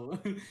hope so.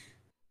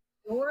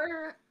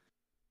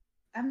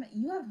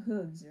 You have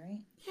hooves, right?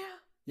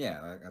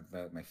 yeah,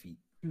 about my feet.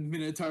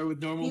 Minotaur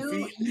with normal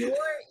feet. I'm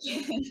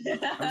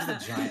just a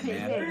giant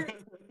man.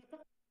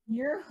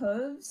 Your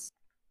hooves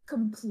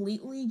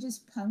completely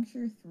just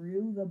puncture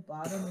through the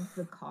bottom of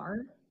the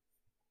car.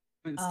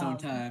 Stone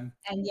time.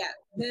 And yeah,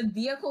 the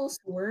vehicle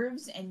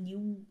swerves and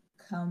you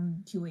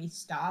come to a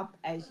stop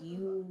as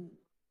you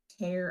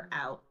tear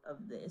out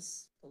of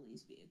this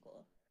police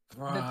vehicle.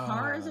 Wow. The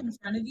cars in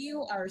front of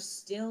you are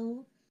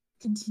still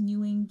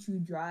continuing to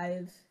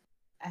drive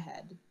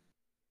ahead.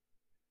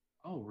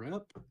 Oh,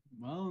 rip.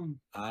 Well,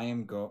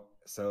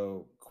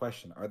 So,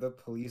 question: are the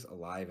police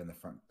alive in the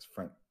front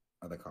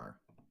of the car?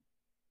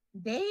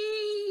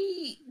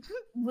 They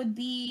would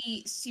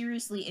be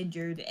seriously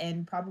injured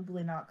and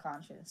probably not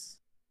conscious.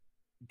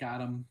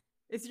 Got him.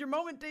 It's your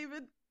moment,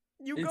 David.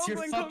 It's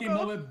your fucking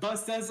moment.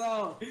 Bust us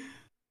out.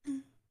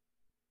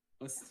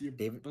 Bust your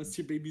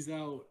babies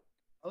out.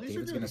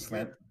 David's gonna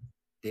slam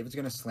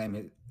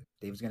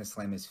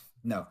his.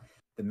 No,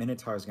 the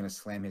Minotaur is gonna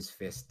slam his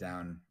fist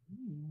down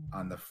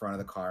on the front of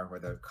the car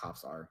where the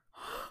cops are.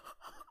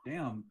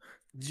 Damn.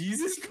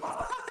 Jesus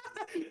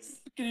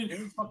Christ.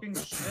 Fucking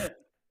shit.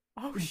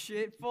 Oh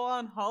shit, full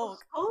on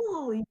Hulk.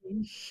 Holy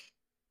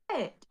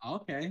shit.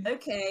 Okay.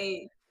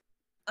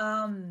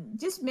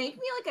 Just make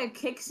me like a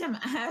kick some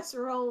ass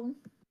roll.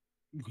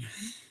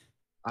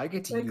 I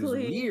get to use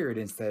weird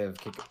instead of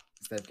kick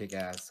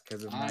ass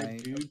because of my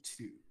do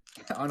too.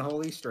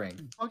 Unholy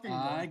strength.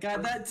 I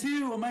got that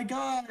too. Oh my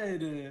god.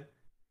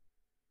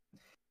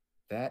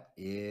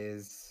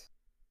 That's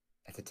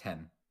a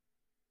 10.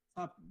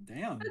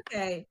 Damn.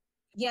 Okay.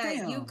 Yeah,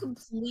 Damn. You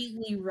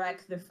completely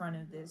wreck the front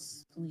of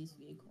this police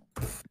vehicle.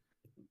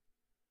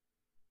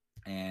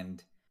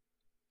 And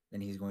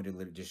then he's going to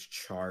literally just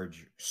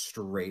charge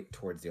straight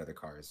towards the other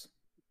cars.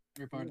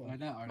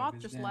 Moth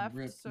just left,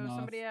 so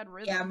somebody had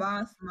rhythm. Yeah,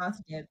 Moth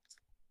dipped.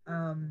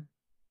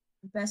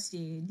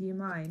 Bestie, do you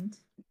mind?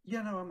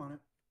 Yeah, no, I'm on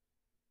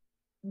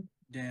it.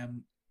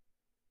 Damn.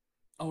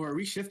 Oh, are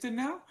we shifting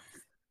now?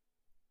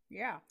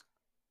 Yeah.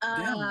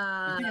 Damn.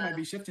 I think it might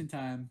be shifting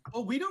time.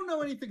 Oh, we don't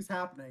know anything's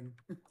happening.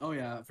 Oh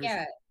yeah.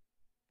 Yeah.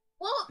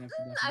 Well,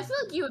 I feel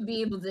like you would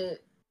be able to.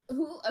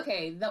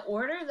 Okay, the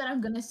order that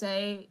I'm gonna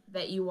say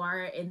that you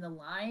are in the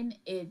line,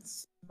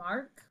 it's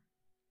Mark,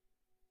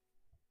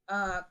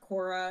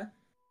 Cora,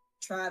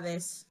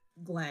 Travis,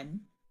 Glenn,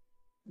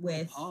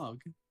 with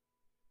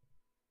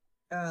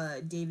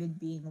David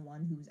being the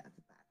one who's at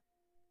the back.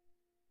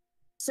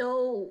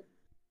 So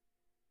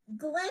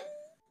Glenn,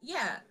 you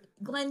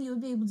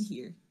would be able to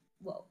hear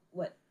what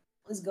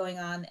was going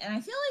on, and I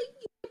feel like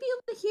you would be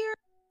able to hear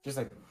just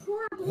like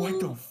horrible. What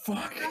the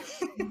fuck?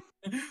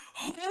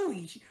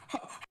 Holy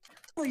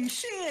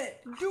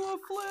shit! Do a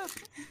flip.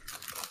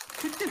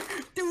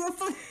 Do a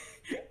flip.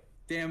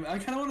 Damn, I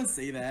kind of want to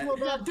say that.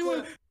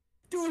 Do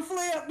a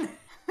flip.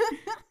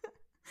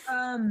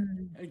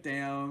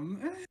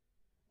 Damn.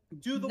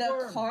 Do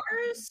the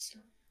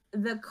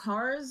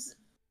cars,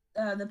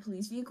 the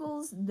police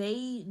vehicles,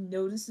 they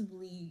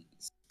noticeably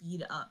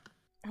speed up.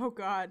 Oh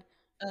god.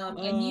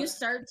 And you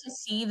start to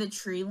see the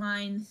tree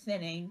line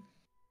thinning,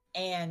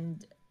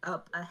 and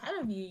up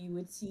ahead of you, you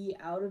would see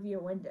out of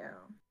your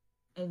window,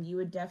 and you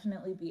would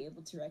definitely be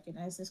able to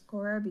recognize this,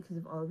 Cora, because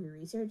of all of your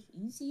research.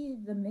 You see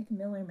the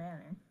McMiller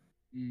Manor.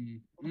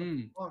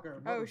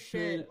 Oh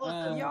shit.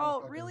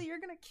 Y'all, really? You're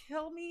gonna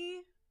kill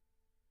me?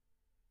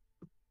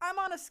 I'm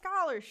on a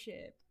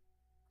scholarship.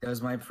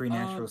 Does my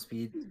preternatural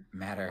speed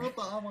matter? Not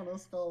that I'm on a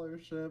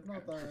scholarship.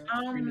 Not that.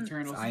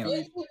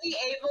 You will be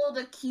able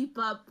to keep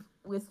up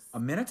with a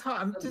Minotaur.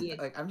 I'm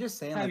just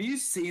saying. Have you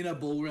seen a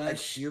bull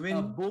rush?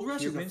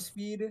 Human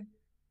speed.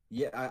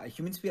 Yeah,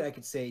 human speed. I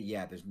could say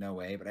there's no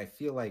way, but I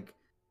feel like.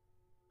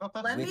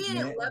 Let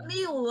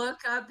me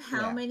look up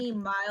how many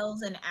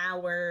miles an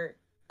hour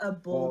a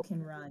bull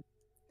can run.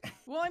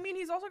 Well, I mean,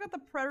 he's also got the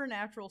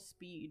preternatural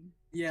speed.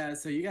 Yeah,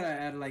 so you gotta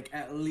add like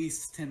at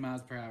least 10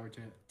 miles per hour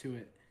to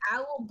it. I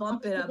will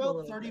bump it up a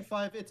little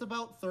 35. It's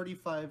about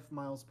 35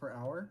 miles per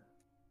hour.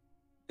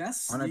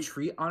 That's on a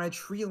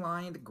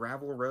tree-lined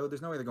gravel road.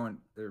 There's no way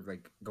they're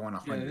like going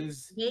 100.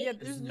 There's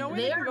no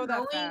way they can go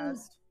that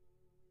fast.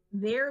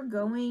 They're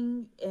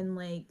going in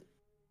like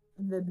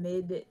the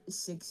mid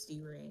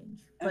 60 range,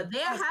 but they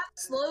have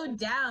slowed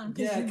down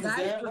because you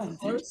guys were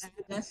close to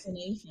the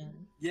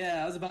destination.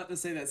 Yeah, I was about to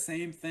say that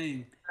same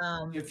thing.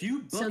 If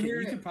you book it,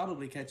 you can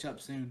probably catch up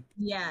soon.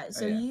 Yeah,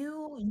 so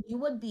you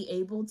would be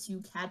able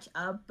to catch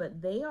up, but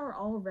they are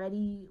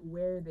already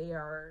where they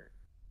are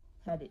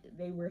headed.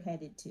 They were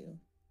headed to.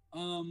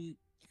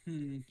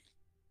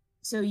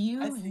 So you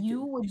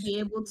would be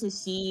able to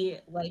see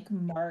like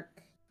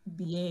Mark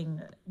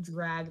being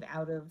dragged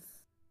out of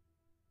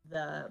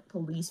the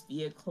police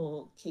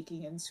vehicle,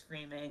 kicking and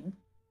screaming,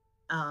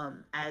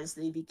 as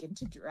they begin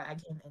to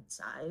drag him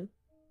inside.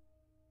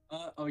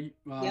 I'm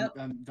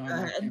don't have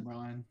my camera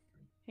on.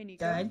 Hey,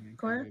 Nico. Go ahead,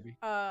 Cora.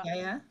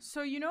 Yeah.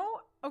 So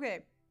okay,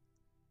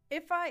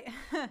 if I,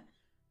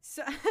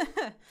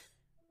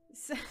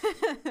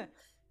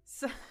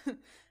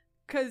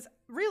 because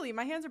really,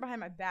 my hands are behind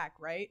my back,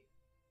 right?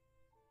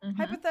 Mm-hmm.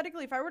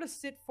 Hypothetically, if I were to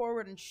sit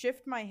forward and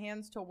shift my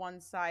hands to one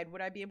side,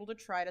 would I be able to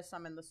try to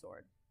summon the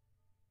sword?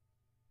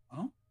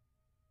 I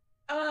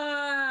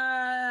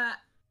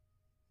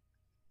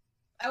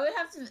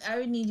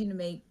would need you to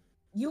make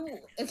you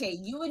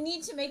would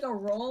need to make a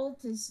roll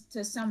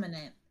to summon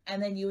it,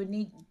 and then you would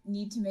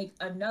need to make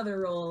another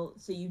roll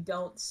so you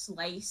don't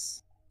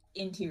slice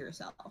into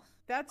yourself.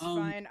 That's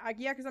fine.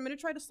 Because I'm gonna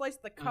try to slice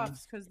the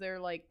cuffs because they're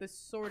like, this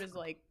sword is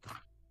like,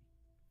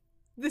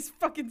 this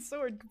fucking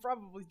sword could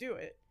probably do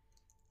it.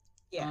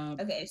 Yeah.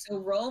 Okay. So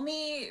roll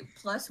me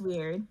plus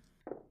weird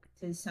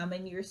to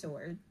summon your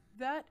sword.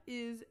 That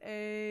is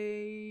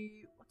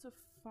what's a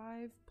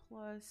 5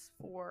 plus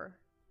 4?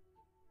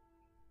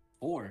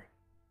 4.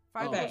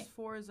 5 plus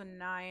 4 is a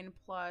 9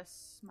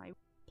 plus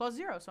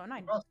 0, so a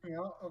 9.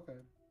 Okay.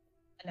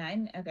 A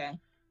 9. Okay.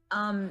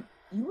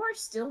 You are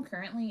still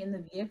currently in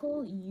the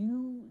vehicle.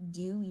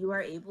 You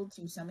are able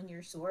to summon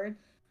your sword.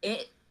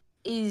 It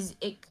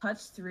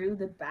cuts through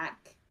the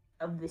back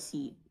of the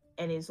seat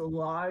and is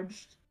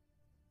lodged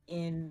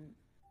in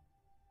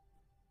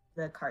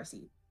the car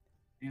seat.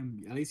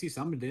 Damn, at least you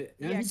summoned it.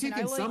 Yeah, at least you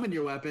can summon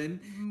your weapon.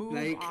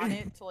 Move on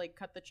it to like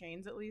cut the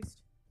chains at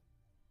least.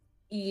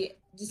 Yeah,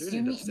 just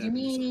do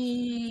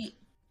me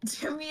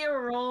a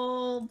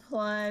roll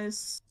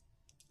plus.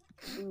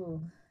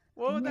 Ooh.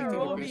 What would that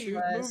roll be?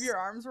 Move your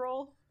arms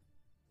roll?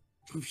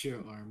 Move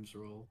your arms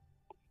roll.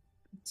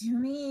 Do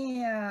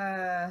me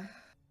a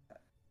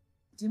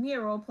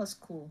roll plus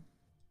cool.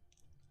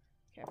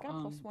 Okay, I've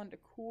got plus 1 to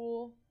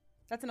cool.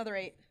 That's another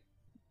 8.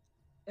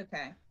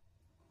 Okay.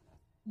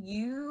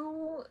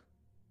 You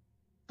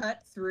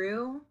cut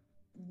through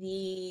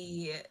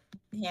the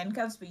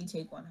handcuffs, but you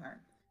take 1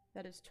 harm.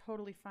 That is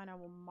totally fine. I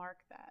will mark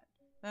that.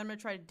 Then I'm gonna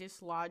try to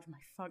dislodge my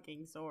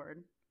fucking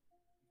sword.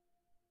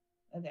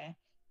 Okay.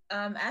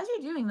 As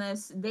you're doing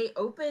this, they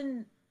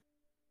open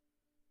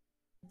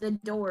the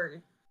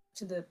door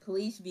to the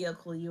police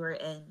vehicle you are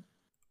in,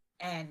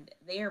 and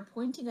they are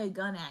pointing a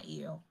gun at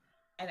you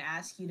and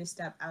ask you to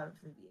step out of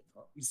the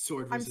vehicle.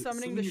 I'm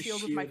summoning the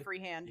shield with my free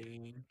hand.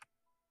 Yeah.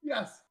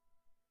 Yes.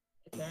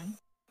 Okay.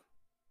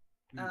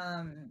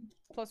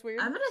 Plus weird.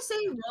 I'm gonna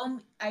say roll.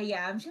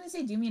 Yeah, I'm just gonna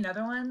say do me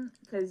another one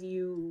because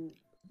you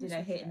did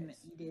a hit and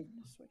you did.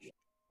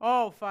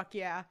 Oh fuck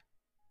yeah!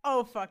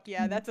 Oh fuck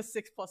yeah! That's a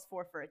 6 +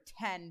 4 for a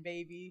 10,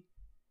 baby.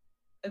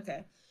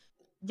 Okay.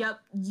 Yep.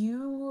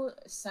 You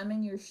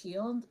summon your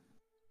shield,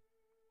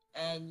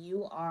 and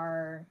you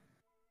are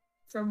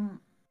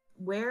from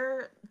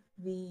where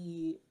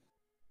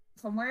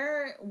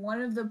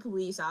one of the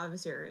police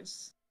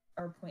officers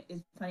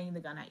is pointing the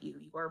gun at you.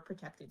 You are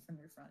protected from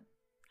your front.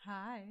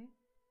 Hi.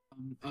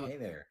 Hey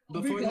there.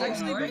 Before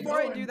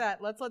I do that,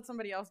 let's let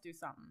somebody else do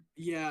something.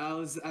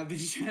 Yeah, I've been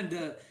trying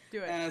to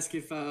ask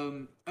if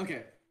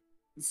okay.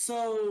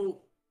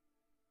 So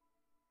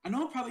I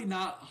know I'm probably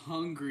not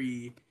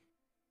hungry.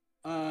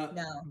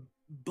 No.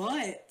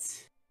 But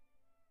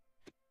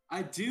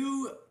I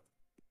do,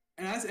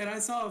 and I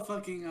saw a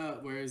fucking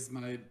where's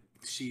my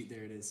sheet?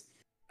 There it is.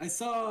 I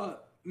saw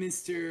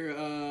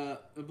Mr.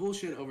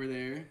 Bullshit over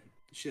there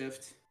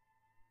shift,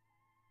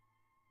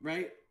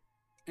 right?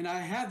 And I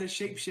have the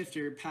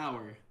shapeshifter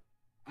power.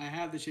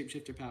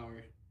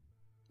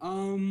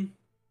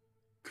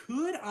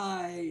 Could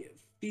I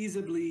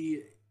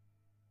feasibly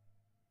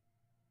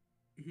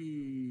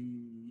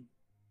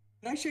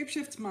could I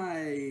shapeshift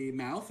my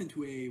mouth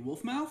into a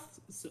wolf mouth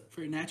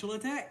for natural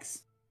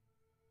attacks?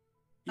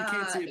 You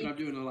can't see it, but I'm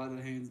doing a lot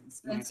of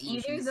hands. It's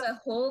either the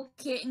whole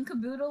kit and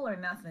caboodle or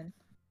nothing.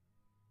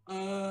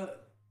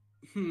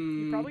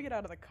 You probably get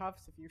out of the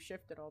cuffs if you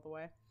shift it all the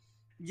way.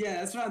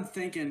 Yeah, that's what I'm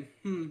thinking.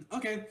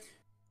 Okay.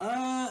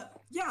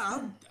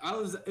 Yeah,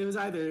 it was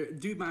either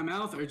do my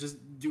mouth or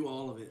just do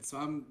all of it. So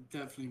I'm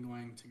definitely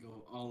going to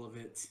go all of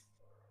it.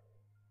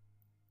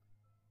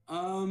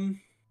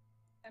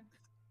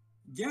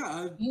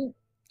 Yeah. You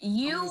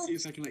I'm gonna see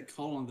if I can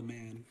call on the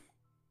man.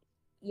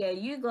 Yeah,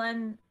 you,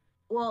 Glenn.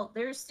 Well,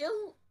 there's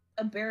still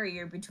a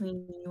barrier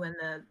between you and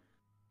the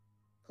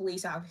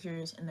police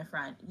officers in the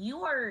front.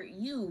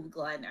 You,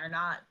 Glenn, are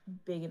not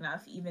big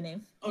enough, even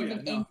in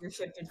your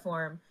shifted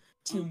form,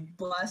 to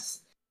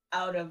bust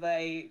out of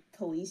a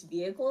police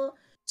vehicle.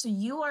 So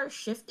you are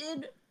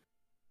shifted,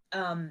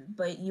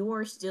 but you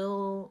are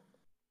still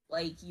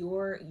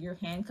your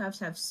handcuffs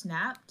have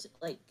snapped.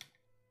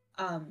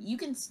 You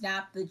can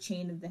snap the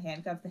chain of the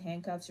handcuff. The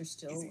handcuffs are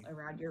still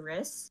around your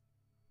wrists.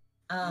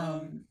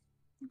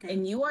 Okay.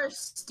 And you are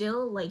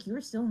still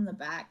in the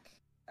back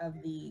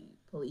of the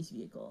police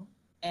vehicle,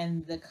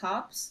 and the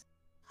cops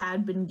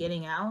had been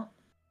getting out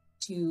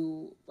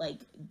to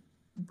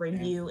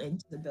bring you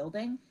into the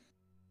building.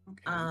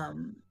 Okay.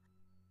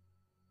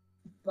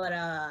 But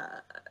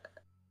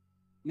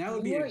now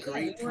would be a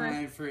great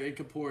time for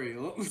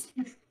incorporeal.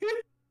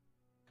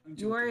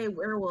 You are a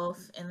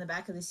werewolf in the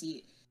back of the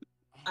seat.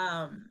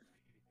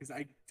 Because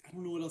I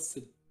don't know what else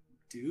to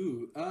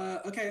do.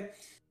 Okay,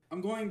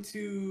 I'm going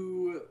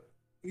to.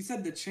 You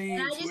said the chain.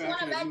 And I just want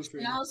to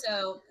mention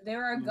also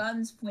there are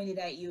guns pointed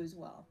at you as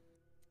well.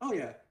 Oh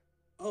yeah.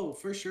 Oh,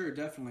 for sure,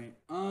 definitely.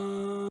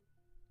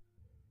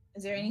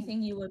 Is there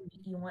anything you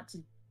want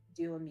to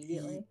do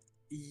immediately?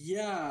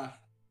 Yeah.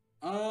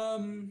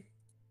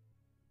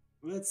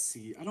 Let's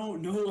see. I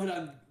don't know what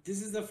I'm.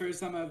 This is the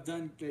first time I've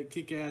done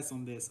kick ass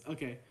on this.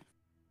 Okay.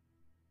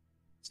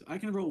 So I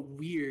can roll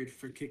weird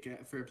for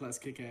plus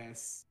kick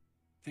ass.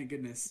 Thank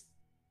goodness.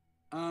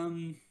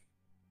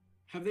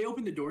 Have they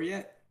opened the door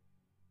yet?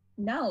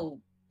 No,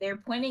 they're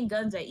pointing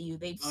guns at you.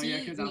 They've seen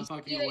because I'm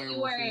fucking a werewolf.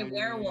 You are a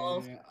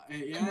werewolf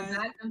in the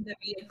back of the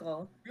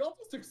vehicle. We all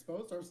just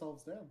exposed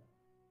ourselves to him.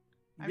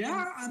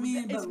 I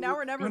mean, it's now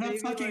or never. When I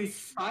fucking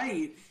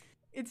fight,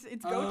 it's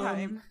go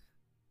time.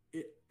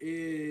 It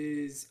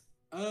is.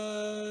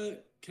 Can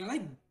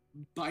I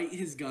bite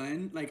his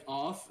gun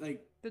off?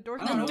 The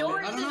door's open.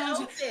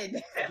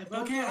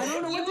 Okay, I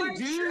don't know what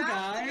to do,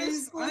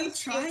 guys. I'm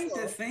trying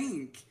to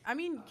think. I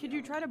mean, could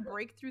you try to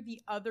break through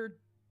the other?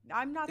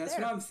 I'm not That's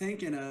there. what I'm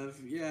thinking of.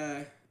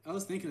 Yeah, I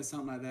was thinking of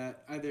something like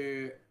that.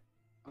 Either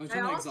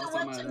I also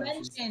want to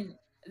mention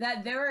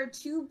that there are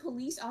 2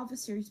 police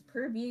officers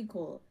per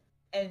vehicle,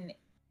 and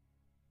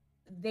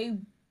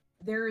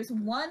there is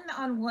one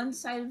on one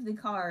side of the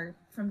car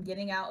from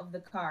getting out of the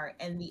car,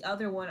 and the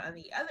other one on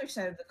the other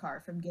side of the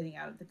car from getting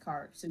out of the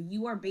car. So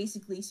you are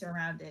basically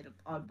surrounded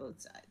on both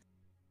sides.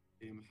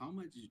 Damn, how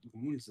much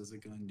wounds does a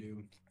gun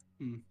do?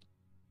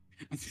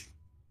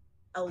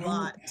 A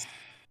lot.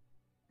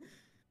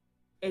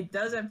 It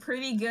does a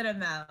pretty good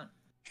amount.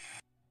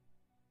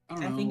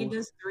 I think it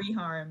does 3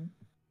 harm.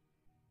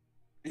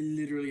 I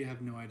literally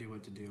have no idea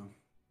what to do.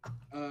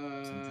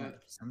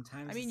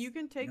 Sometimes I mean, you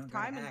can take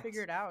time and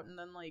figure it out, and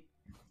then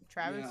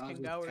Travis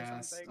can go or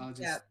something.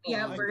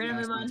 We're gonna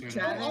move on to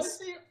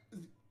Travis.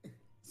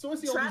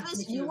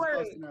 Travis, you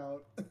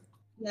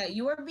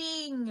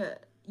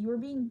were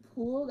being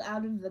pulled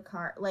out of the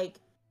car.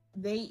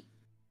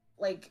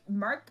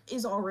 Mark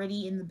is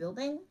already in the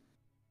building.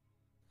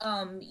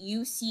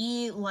 You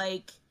see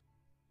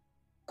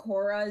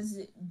Cora's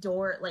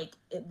door, like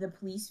the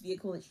police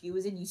vehicle that she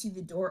was in, you see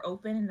the door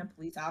open and a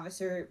police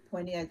officer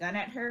pointing a gun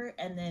at her,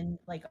 and then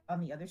like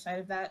on the other side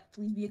of that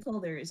police vehicle,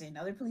 there is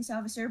another police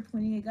officer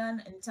pointing a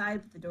gun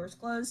inside, but the door's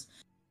closed.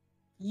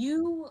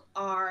 You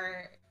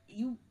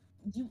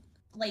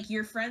like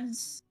your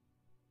friends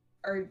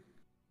are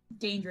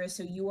dangerous,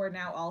 so you are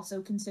now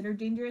also considered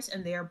dangerous,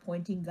 and they are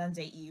pointing guns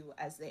at you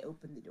as they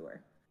open the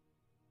door.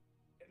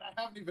 And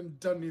I haven't even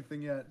done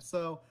anything yet,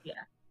 so yeah.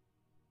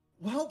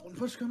 Well, when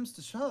push comes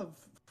to shove,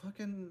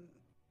 fucking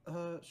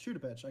shoot a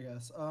bitch, I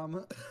guess.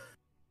 I'm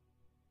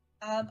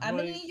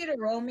gonna need you to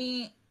roll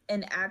me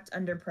an act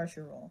under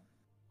pressure roll.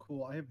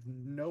 Cool. I have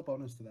no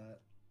bonus to that,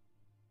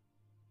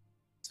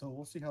 so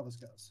we'll see how this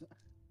goes.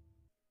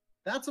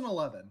 That's an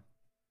 11.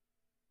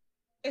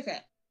 Okay.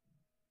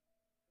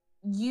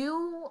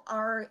 You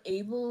are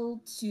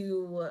able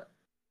to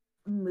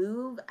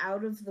move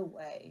out of the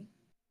way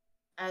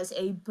as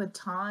a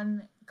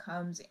baton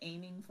comes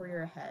aiming for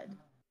your head.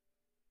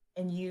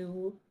 And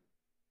you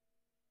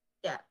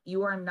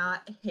are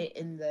not hit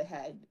in the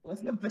head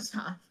with a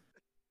baton.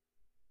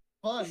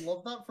 Fun,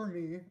 love that for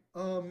me.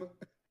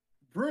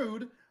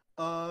 Brood,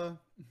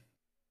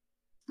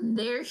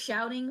 they're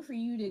shouting for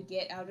you to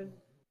get out of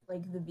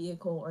like the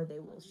vehicle or they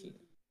will shoot.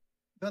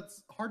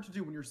 That's hard to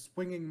do when you're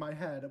swinging my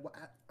head.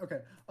 Okay.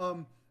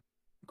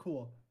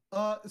 Cool.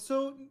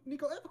 So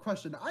Nico, I have a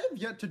question. I have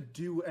yet to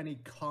do any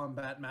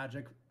combat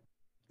magic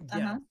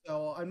yet,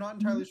 so I'm not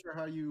entirely sure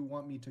how you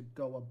want me to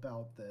go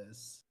about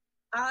this.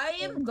 I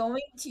am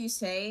going to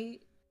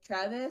say,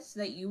 Travis,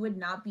 that you would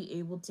not be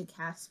able to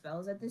cast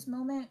spells at this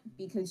moment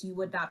because you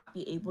would not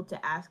be able to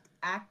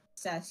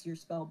access your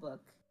spell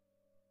book.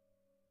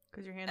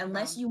 Because your hand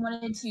unless you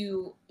wanted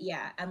to,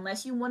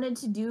 unless you wanted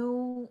to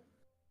do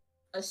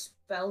a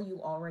spell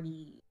you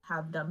already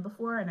have done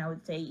before, and I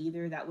would say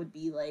either that would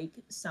be like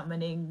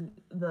summoning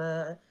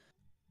the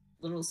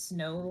little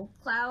snow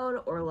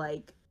cloud or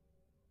like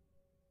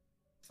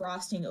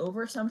frosting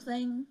over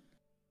something.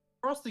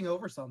 Frosting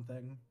over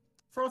something.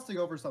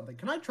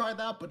 Can I try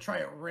that, but try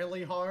it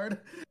really hard?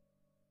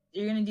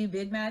 You're gonna do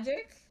big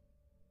magic?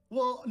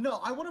 Well, no,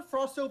 I want to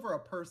frost over a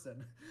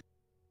person.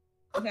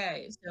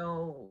 Okay,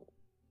 so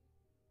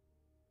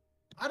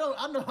I don't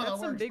know how that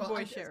works. Some big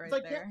boy shit right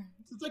there.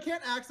 Since I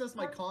can't access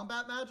my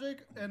combat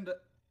magic and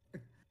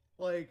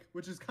like,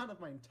 which is kind of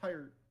my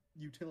entire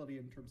utility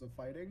in terms of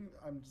fighting,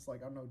 I'm just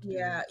like, I don't know what to do.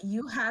 Yeah,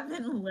 you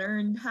haven't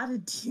learned how to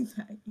do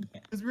that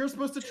yet. Because we were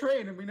supposed to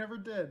train and we never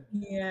did.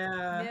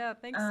 Yeah. Yeah,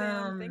 thanks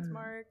Sam, thanks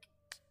Mark.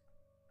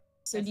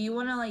 So do you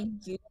want to like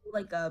do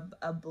like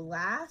a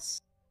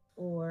blast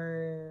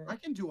or I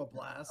can do a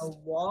blast. A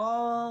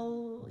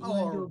wall? You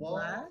want to do a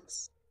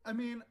blast? I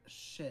mean,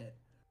 shit.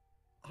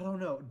 I don't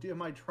know.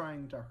 Am I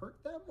trying to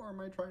hurt them or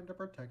am I trying to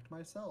protect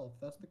myself?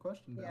 That's the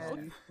question,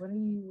 Bessie. What are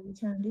you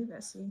trying to do,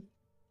 Bessie?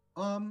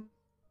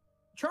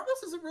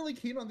 Travis isn't really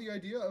keen on the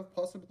idea of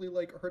possibly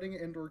like hurting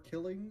and or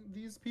killing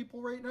these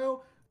people right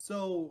now.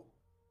 So,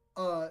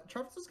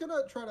 Travis is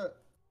gonna try to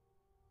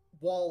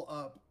wall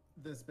up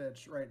this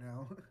bitch right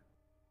now.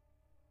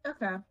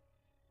 Okay.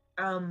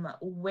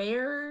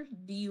 Where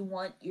do you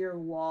want your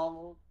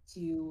wall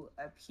to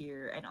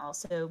appear? And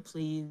also,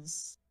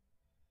 please,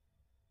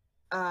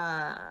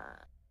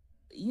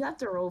 you have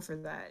to roll for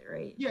that,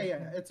 right?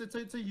 Yeah. It's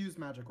a use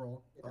magic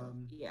roll.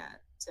 Yeah.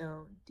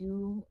 So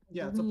do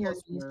it's a your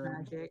plus use weird.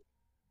 magic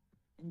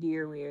and do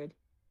your weird.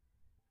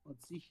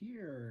 Let's see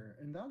here,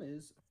 and that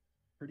is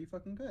pretty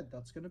fucking good.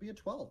 That's gonna be a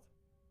 12.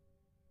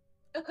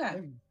 Okay.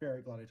 I'm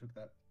very glad I took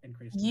that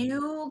increase.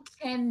 You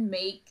can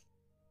make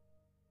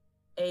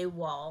a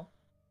wall.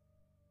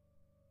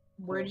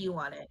 Where do you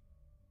want it?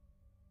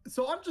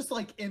 So I'm just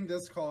like in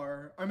this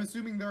car. I'm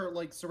assuming they're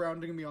like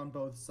surrounding me on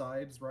both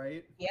sides,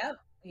 right? Yep.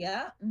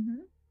 Yeah.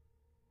 Mm-hmm.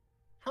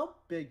 How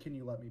big can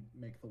you let me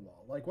make the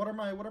wall? Like, what are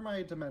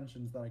my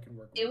dimensions that I can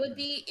work with? It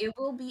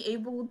will be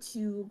able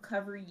to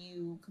cover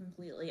you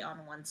completely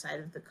on one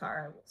side of the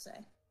car, I will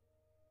say.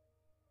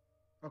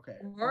 Okay.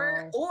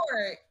 Or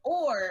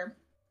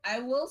I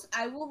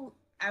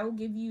will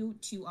give you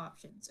two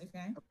options,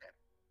 okay? Okay.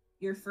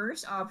 Your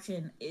first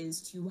option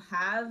is to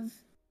have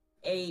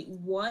a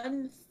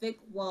one thick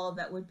wall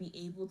that would be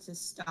able to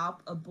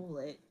stop a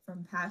bullet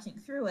from passing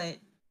through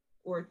it,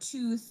 or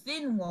two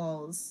thin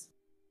walls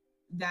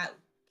that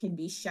can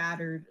be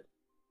shattered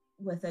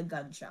with a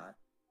gunshot.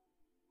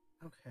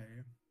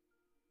 Okay.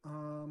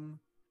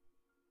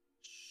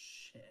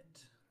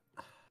 Shit.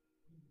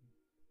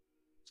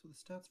 So the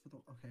stats for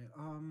the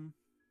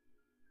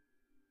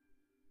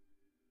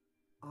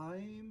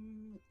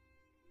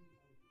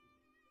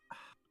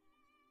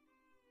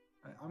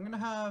I'm gonna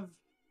have.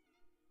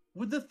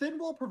 Would the thin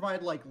wall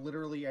provide like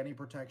literally any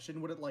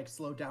protection? Would it like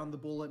slow down the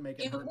bullet, make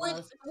it hurt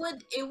less?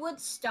 It would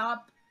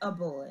stop a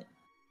bullet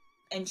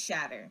and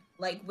shatter.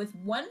 Like with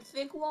one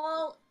thick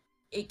wall,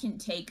 it can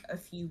take a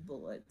few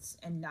bullets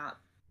and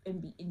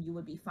you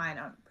would be fine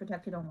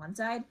protected on one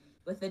side.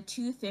 With the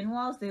two thin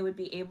walls, they would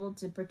be able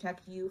to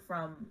protect you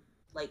from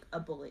like a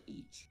bullet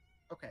each.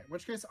 Okay, in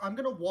which case I'm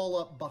gonna wall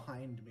up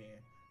behind me.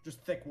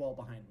 Just thick wall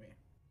behind me.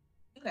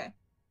 Okay.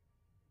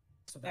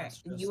 So that's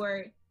just...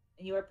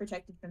 you are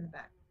protected from the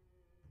back.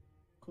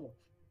 Cool.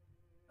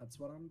 That's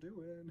what I'm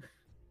doing.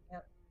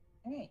 Yep.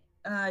 All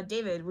right.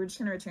 David, we're just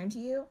gonna return to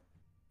you.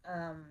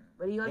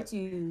 What are you up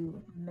to,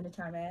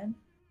 Minotaur Man?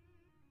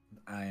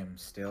 I am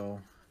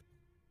still.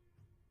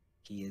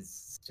 He is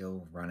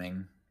still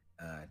running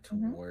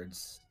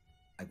towards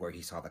like where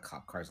he saw the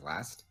cop cars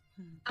last.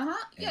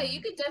 Yeah,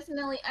 you could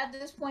definitely at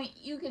this point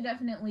you could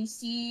definitely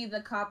see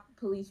the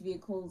police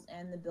vehicles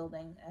and the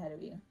building ahead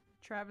of you.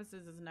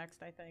 Travis's is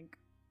next, I think.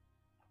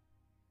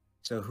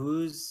 So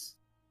who's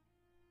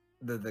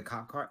the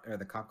cop car or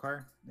the cop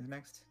car is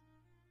next?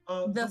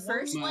 The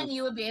first one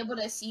you would be able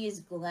to see is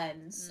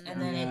Glenn's,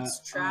 and then it's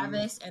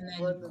Travis, and then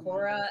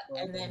Cora,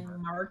 and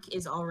then Mark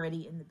is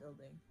already in the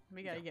building.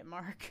 We gotta get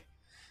Mark.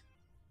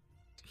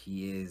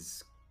 The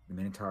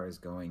Minotaur is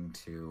going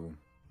to,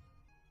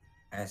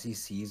 as he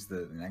sees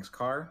the next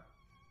car,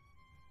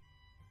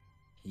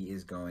 he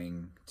is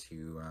going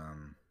to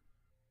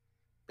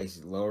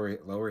basically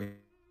lower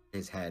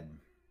his head,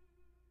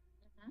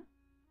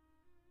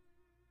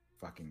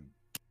 fucking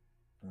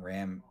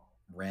ram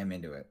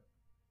into it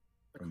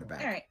from the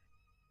back. All right.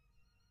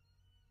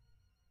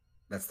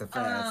 That's the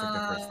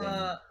first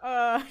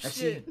thing.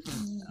 Shit.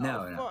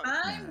 No.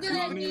 I'm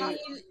gonna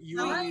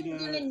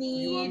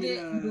need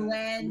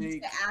Glenn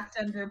to act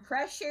under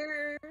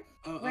pressure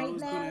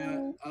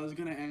now. I was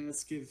gonna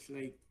ask if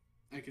like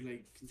I could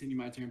like continue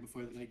my turn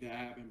before like that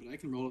happened, but I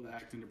can roll the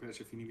act under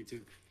pressure if you need me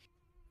to.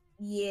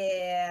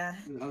 Yeah.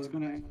 I was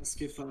gonna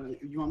ask if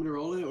you want me to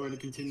roll it or to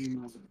continue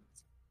my turn.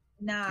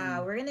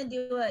 Nah, we're gonna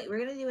do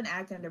an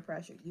act under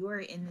pressure. You are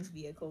in this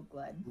vehicle,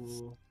 Glenn.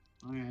 Cool.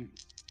 All right.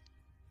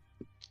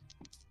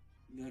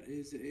 That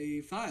is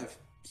a 5.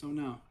 So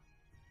no.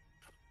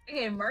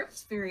 Okay, Mark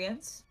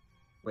experience.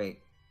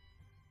 Wait.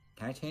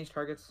 Can I change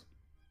targets?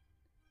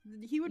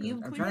 He would be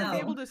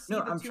able to see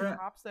the two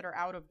cops that are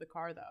out of the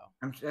car,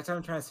 though. That's what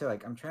I'm trying to say.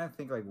 Like, I'm trying to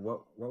think. Like,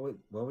 what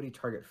would he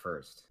target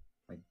first?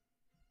 Like,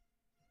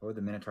 what would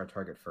the Minotaur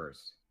target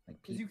first?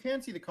 Like, because you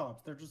can see the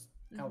cops. They're just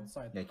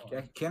outside.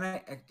 Yeah. Can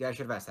I? I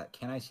should have asked that.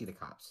 Can I see the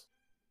cops?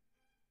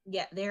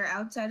 Yeah, they're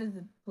outside of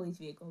the police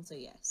vehicle. So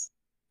yes,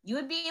 you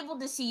would be able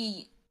to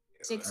see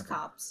 6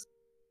 cops.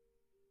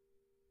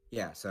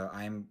 Yeah. So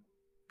I'm.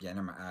 Yeah.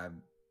 No.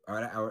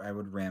 I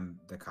would ram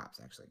the cops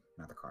actually,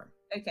 not the car.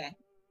 Okay.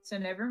 So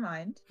never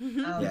mind.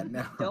 Yeah,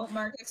 no. Don't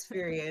mark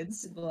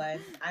experience, Glenn.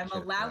 I'm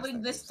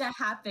allowing this to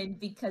happen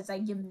because I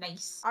am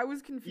nice. I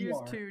was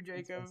confused too,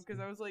 Jacob,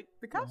 because I was like,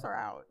 the cops are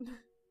out.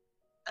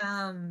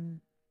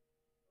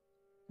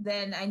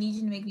 Then I need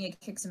you to make me a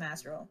kick some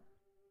ass roll.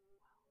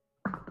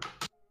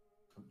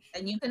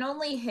 And you can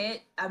only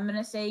hit, I'm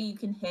gonna say you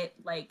can hit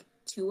like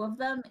 2 of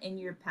them in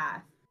your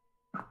path.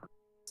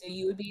 So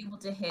you would be able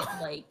to hit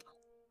like...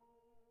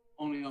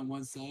 Only on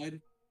one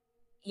side?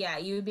 Yeah,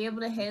 you would be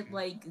able to hit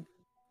like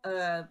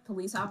a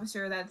police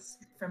officer that's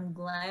from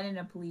Glenn and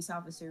a police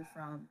officer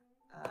from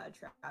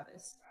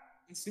Travis.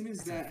 As soon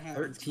as that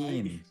happens...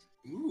 13.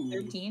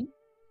 13?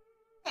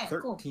 Yeah,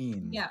 13. Cool.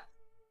 Yeah.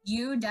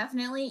 You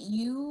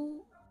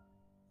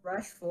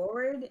rush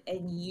forward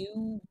and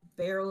you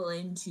barrel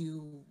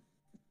into...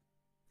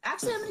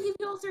 Actually, I'm gonna give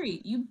you all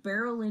 3. You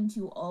barrel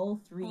into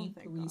all 3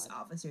 police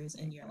officers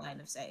in your line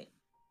of sight.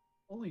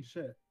 Holy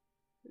shit.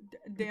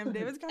 Damn,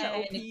 David's kind of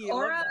OP.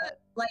 Cora,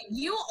 like,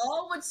 you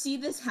all would see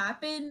this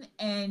happen,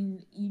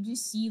 and you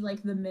just see,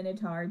 like, the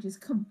Minotaur just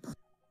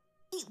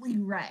completely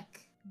wreck.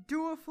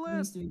 Do a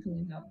flip.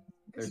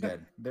 They're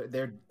dead.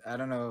 They're I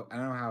don't know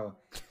how.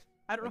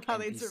 I don't know how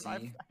they'd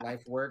survive that.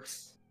 Life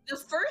works. The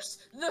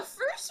first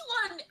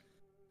one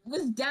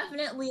was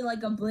definitely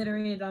like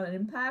obliterated on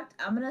impact.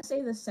 I'm gonna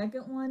say the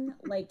second one,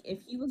 like,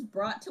 if he was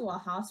brought to a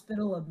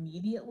hospital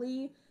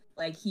immediately,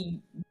 like,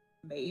 he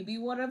maybe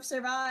would have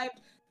survived.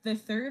 The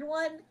third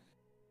one,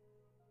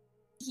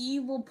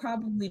 he will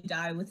probably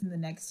die within the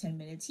next 10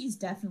 minutes. He's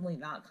definitely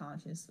not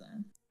conscious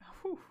then.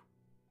 Whew.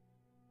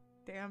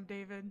 Damn,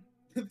 David.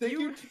 Thank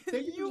you.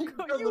 You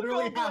go,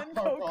 Glenn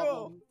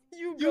Coco.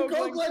 You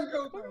go, Glenn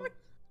Coco.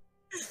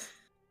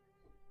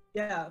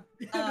 Yeah.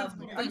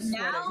 But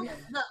now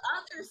the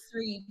other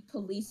 3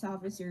 police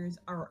officers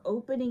are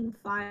opening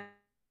fire.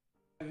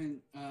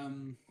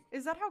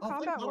 Is that how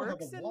combat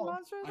works in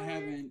Monster Hunter? I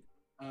haven't.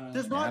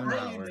 There's not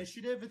really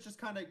initiative. It's just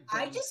kind of.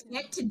 I just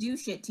get to do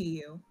shit to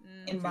you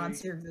in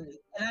Monster of the Week,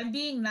 and I'm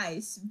being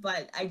nice,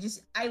 but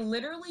I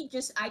literally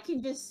I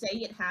can just say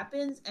it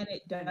happens, and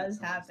it does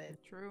happen.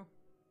 True.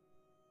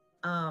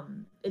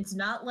 It's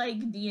not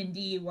like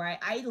D&D where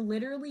I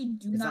literally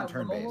do not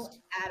roll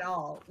at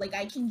all. Like,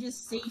 I can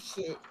just say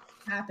shit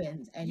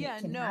happens, and it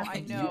can happen. I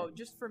know.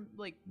 Just from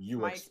like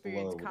my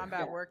experience,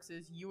 combat works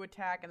is you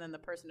attack, and then the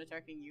person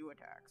attacking you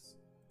attacks.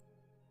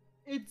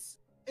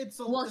 It's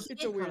a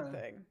weird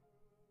thing.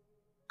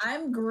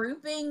 I'm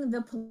grouping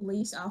the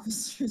police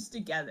officers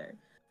together.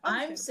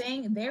 I'm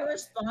saying their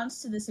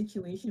response to the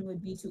situation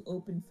would be to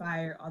open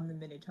fire on the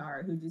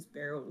Minotaur who just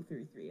barreled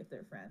through 3 of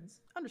their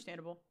friends.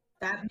 Understandable.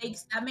 That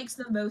makes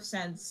the most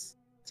sense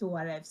to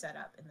what I've set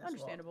up in this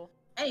Understandable.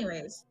 World.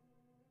 Anyways,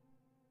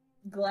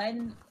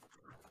 Glenn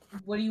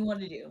what do you want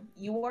to do?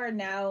 You are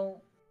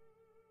now.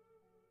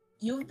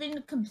 You've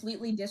been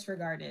completely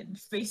disregarded,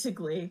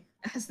 basically,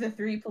 as the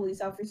 3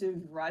 police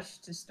officers rush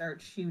to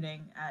start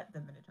shooting at the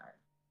Minotaur.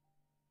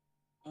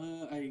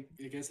 I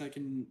guess I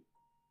can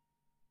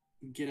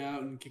get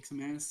out and kick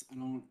some ass. I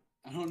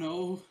don't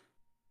know.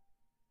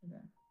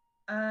 Okay.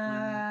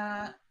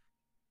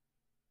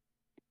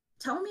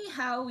 Tell me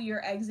how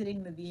you're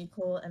exiting the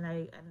vehicle, and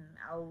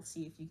I'll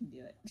see if you can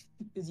do it,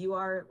 because you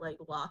are like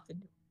locked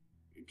into.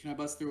 Can I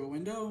bust through a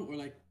window or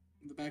like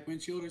the back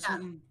windshield or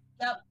something?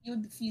 Yep, you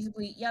would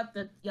feasibly. Yep,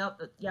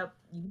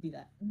 you can do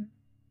that.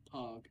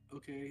 Pog.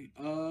 Okay.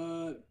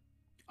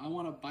 I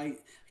want to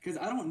bite because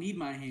I don't need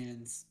my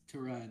hands to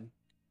run.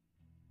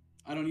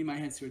 I don't need my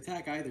hands to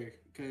attack either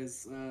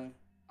because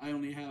I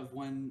only have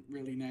one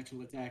really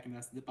natural attack, and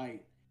that's the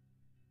bite.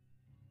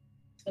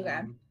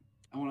 Okay.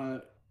 I want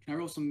to. Can I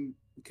roll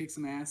kick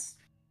some ass?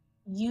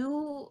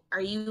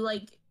 Are you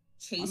like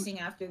chasing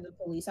after the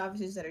police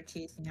officers that are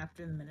chasing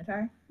after the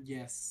Minotaur?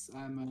 Yes,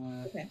 I'm.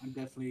 Okay. I'm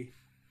definitely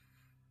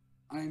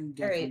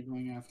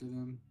going after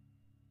them.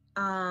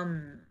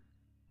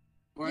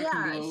 Or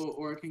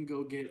I can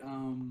go get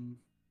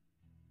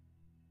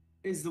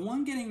Is the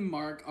one getting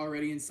Mark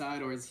already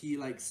inside, or is he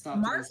like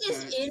stopped? Mark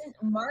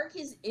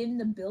is in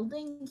the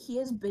building. He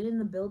has been in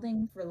the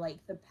building for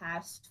like the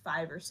past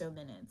 5 or so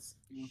minutes.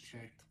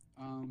 Okay.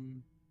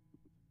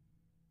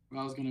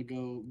 I was gonna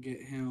go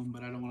get him,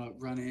 but I don't want to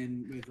run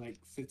in with like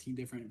 15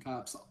 different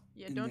cops.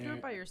 Yeah, don't do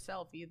it by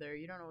yourself either.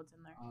 You don't know what's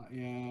in there.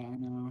 Yeah, I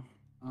know.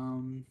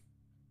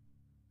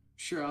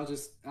 Sure,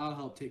 I'll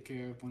help take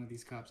care of one of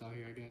these cops out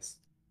here, I guess.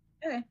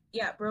 Okay.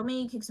 Yeah, roll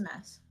me kick some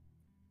ass.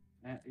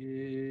 That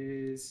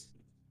is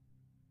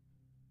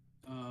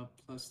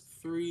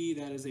 +3.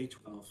 That is a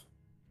 12.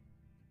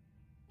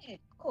 Okay,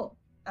 cool.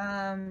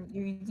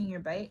 You're using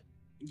your bite?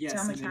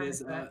 Yes, so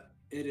and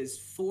it is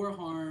 4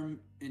 harm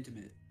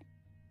intimate.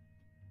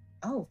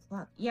 Oh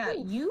fuck. Yeah,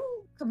 you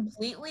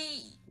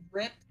completely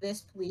ripped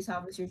this police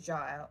officer's jaw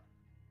out.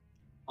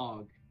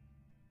 Hog.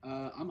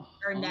 I'm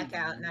or neck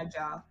out, not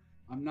jaw.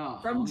 I'm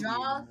not. From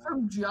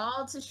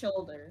jaw to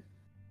shoulder.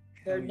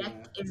 Their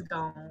neck is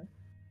gone.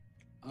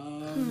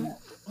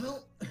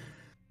 Well,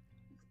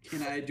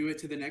 can I do it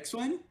to the next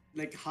one?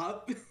 Like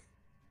hop?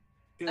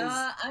 I'm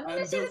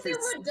gonna say that they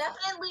would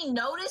definitely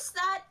notice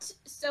that.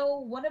 So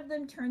one of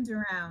them turns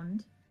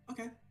around.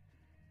 Okay.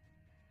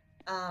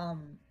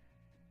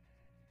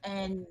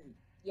 And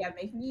yeah,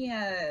 make me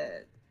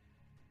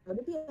would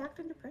it be act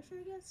under pressure?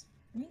 I guess,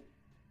 right?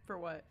 For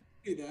what?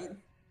 Do that.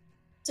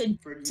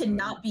 To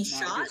not be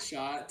shot.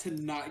 To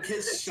not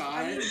get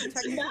shot.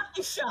 To not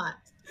be shot.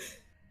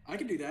 I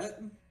can do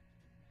that.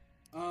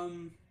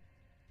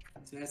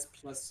 So that's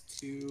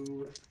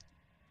 +2.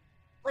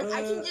 Like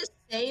I can just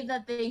say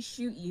that they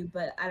shoot you,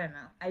 but I don't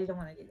know. I don't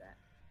want to do that.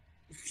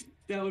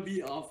 That would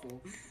be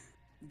awful.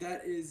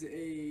 That is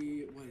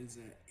what is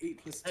that?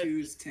 8 + 2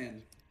 is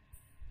 10.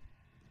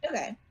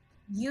 Okay.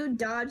 You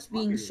dodge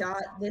being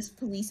shot. This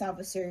police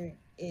officer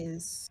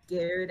is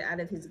scared out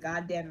of his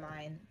goddamn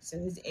mind, so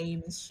his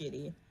aim is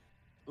shitty.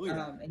 Oh,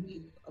 yeah. And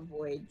you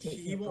avoid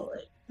taking a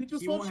bullet.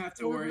 He won't have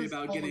to worry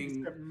about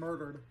getting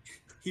murdered.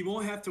 He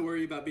won't have to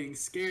worry about being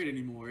scared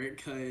anymore,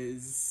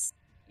 because...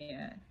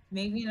 Yeah.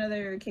 Maybe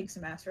another kick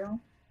some ass roll.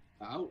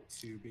 About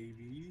to,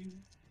 baby.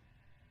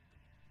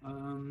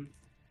 Damn.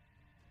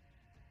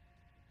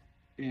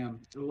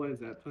 What is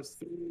that?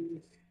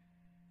 +3.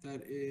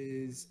 That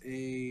is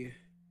a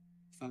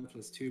 5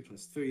 + 2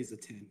 + 3 is a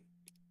 10.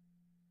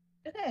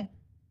 Okay.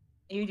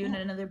 Are you doing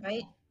another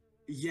bite?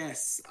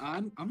 Yes.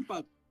 I'm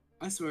about...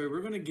 I swear,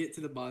 we're going to get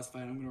to the boss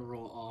fight. I'm going to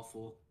roll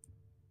awful.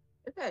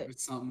 Okay. Or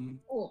something.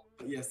 Cool.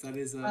 But yes, that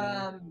is...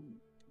 that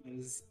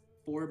is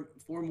 4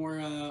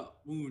 more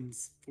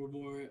wounds. 4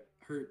 more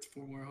hurt.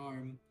 4 more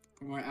harm.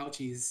 4 more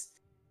ouchies.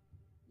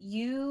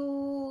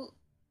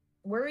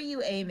 Where are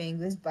you aiming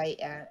this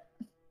bite at?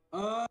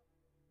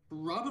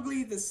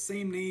 Probably the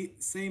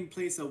same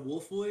place a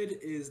wolf would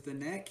is the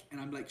neck, and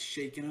I'm like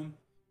shaking him.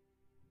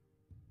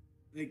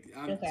 Like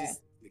I'm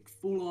just like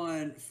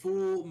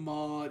full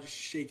maw, just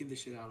shaking the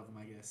shit out of him,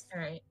 I guess. All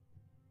right.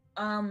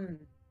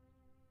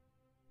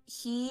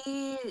 He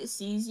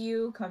sees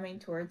you coming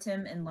towards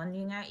him and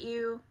lunging at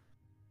you,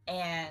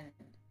 and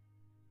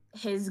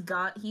his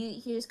gun.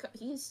 He's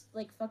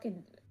like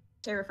fucking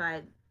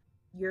terrified.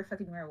 You're a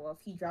fucking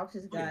werewolf. He drops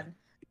his gun.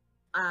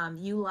 Yeah.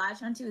 You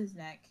latch onto his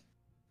neck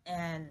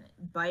and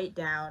bite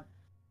down,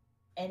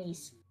 and he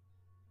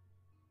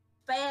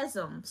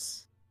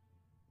spasms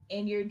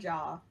in your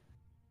jaw.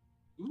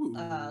 Ooh.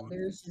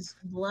 There's just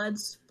blood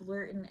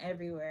splurting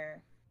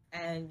everywhere,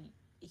 and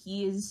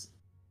he is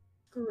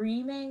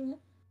screaming.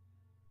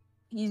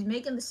 He's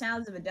making the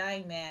sounds of a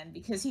dying man,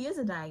 because he is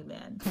a dying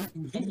man,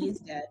 and he is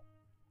dead.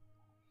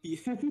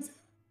 Yes.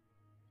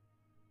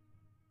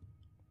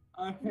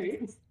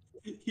 Alright.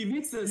 He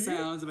makes the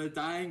sounds of a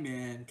dying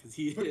man, because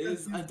he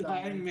is a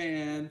dying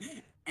man,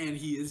 and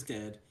he is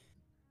dead.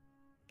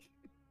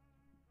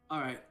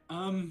 Alright,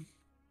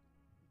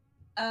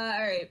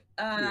 All right.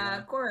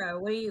 Cora,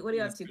 what are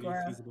you up to,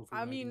 Cora?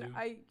 I mean,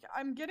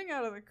 I'm getting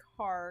out of the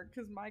car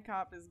because my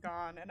cop is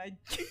gone, and I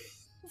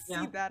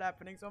see that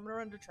happening. So I'm gonna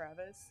run to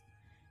Travis,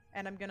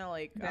 and I'm gonna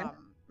I'm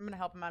gonna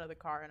help him out of the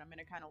car, and I'm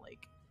gonna kind of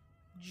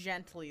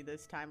gently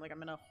this time, I'm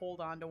gonna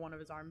hold on to one of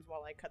his arms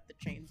while I cut the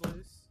chains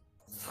loose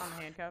on the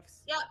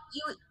handcuffs.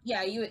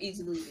 You would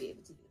easily be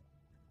able to do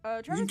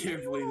that. Travis,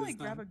 maybe you wanna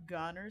grab a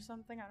gun or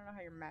something? I don't know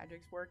how your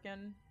magic's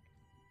working,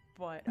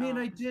 but I mean,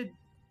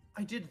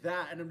 I did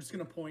that, and I'm just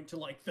gonna point to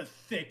the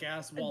thick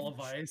ass wall of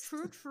ice.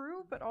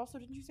 True, but also,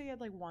 didn't you say you had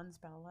one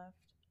spell left?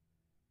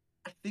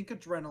 I think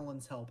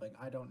adrenaline's helping.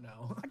 I don't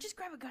know. I'll just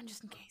grab a gun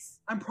just in case.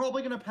 I'm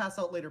probably gonna pass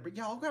out later, but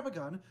yeah, I'll grab a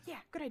gun. Yeah,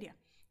 good idea.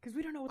 Because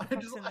we don't know what the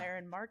fuck's in there,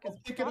 and Mark is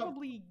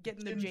probably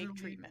getting the Jake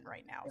treatment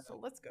right now, so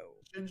let's go.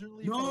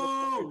 Gingerly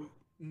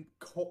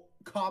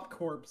cop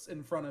corpse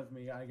in front of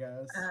me, I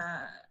guess.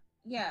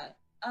 Yeah.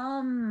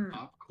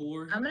 Cop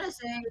core. I'm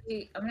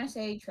gonna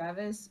say,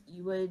 Travis,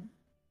 you would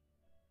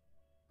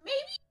maybe.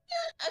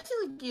 I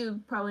feel like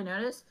you probably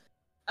noticed.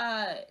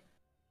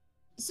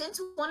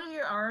 Since one of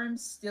your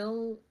arms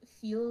still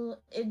feel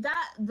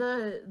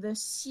the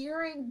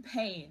searing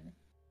pain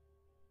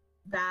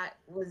that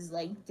was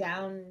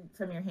down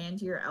from your hand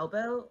to your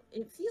elbow,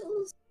 it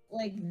feels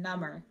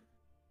number.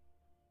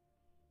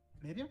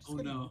 Maybe I'm just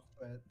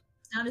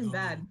It's not as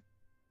bad.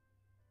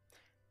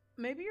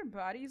 Maybe your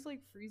body's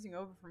freezing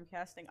over from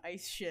casting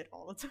ice shit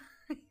all the time.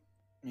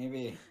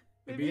 Maybe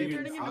you're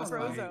turning into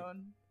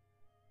Frozone.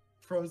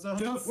 Frozone?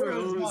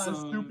 Where's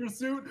my super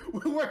suit?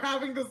 We're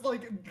having this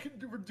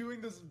we're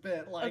doing this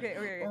bit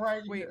okay.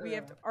 Right wait, we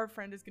have to, our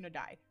friend is gonna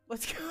die.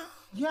 Let's go.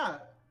 Yeah.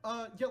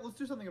 Let's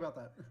do something about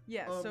that.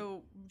 Yeah,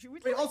 so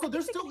wait, also isn't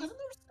there still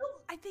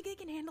I think they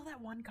can handle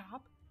that one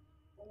cop.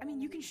 I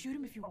mean, you can shoot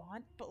him if you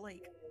want, but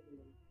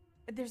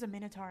there's a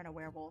minotaur and a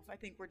werewolf. I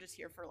think we're just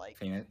here for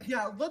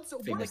yeah, let's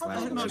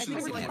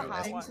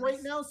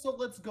right now, so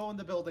let's go in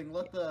the building.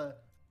 Let the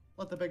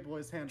big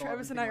boys handle.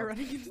 Travis and I are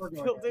running into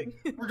the building.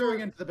 We're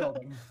going into the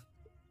building.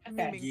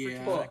 Okay.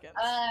 Cool.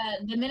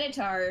 The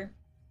minotaur.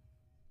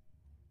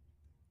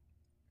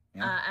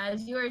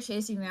 As you are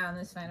chasing down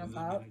this final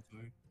cop,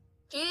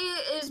 he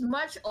is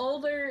much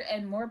older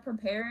and more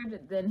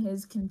prepared than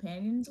his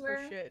companions were.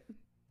 Oh shit.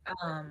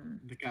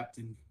 The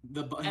captain.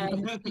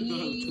 And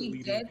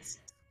he gets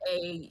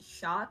a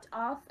shot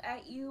off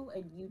at you,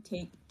 and you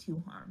take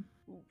 2 harm.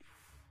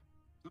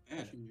 Not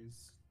bad. I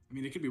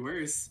mean, it could be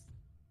worse.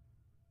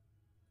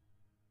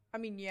 I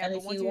mean, yeah,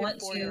 but once you hit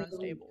 4, you're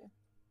unstable.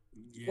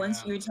 Yeah.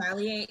 Once you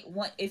retaliate,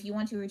 if you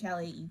want to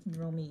retaliate, you can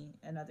roll me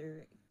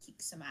another kick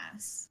some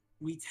ass.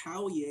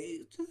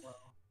 Retaliate.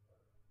 Well,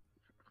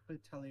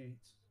 retaliate.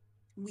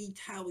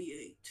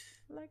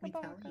 Like a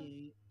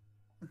retaliate.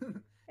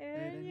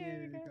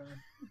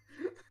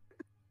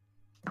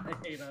 I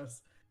hate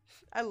us.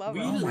 I love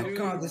it. Oh my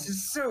god, this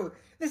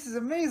is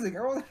amazing. I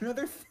rolled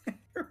another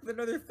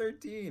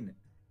 13.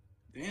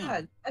 Damn.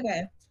 God,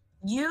 okay.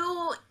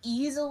 You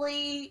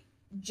easily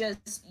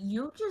just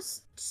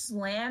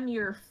slam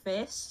your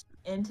fist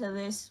into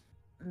this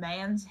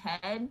man's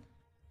head,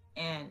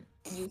 and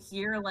you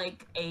hear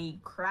a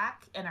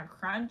crack and a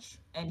crunch,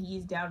 and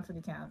he's down for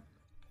the count.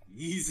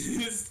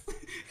 Jesus.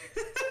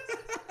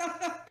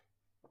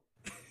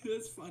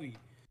 That's funny.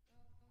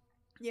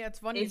 Yeah, it's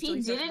funny. If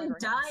he didn't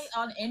die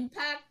on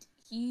impact,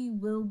 he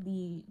will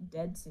be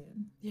dead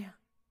soon. Yeah.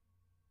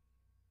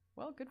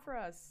 Well, good for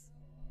us.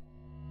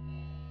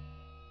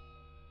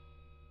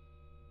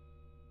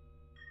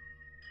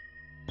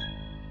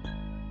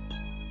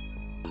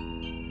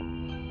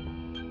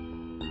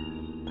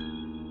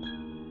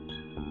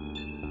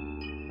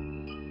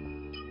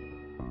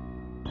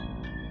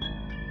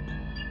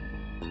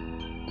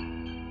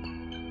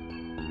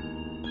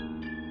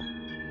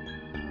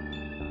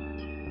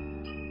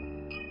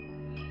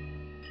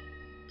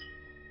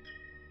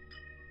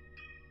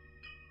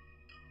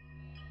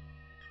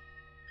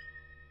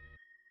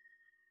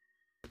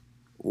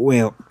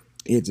 Well,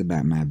 it's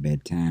about my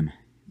bedtime.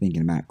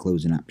 Thinking about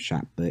closing up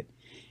shop, but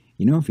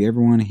if you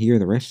ever want to hear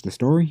the rest of the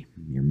story,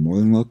 you're more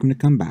than welcome to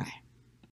come by.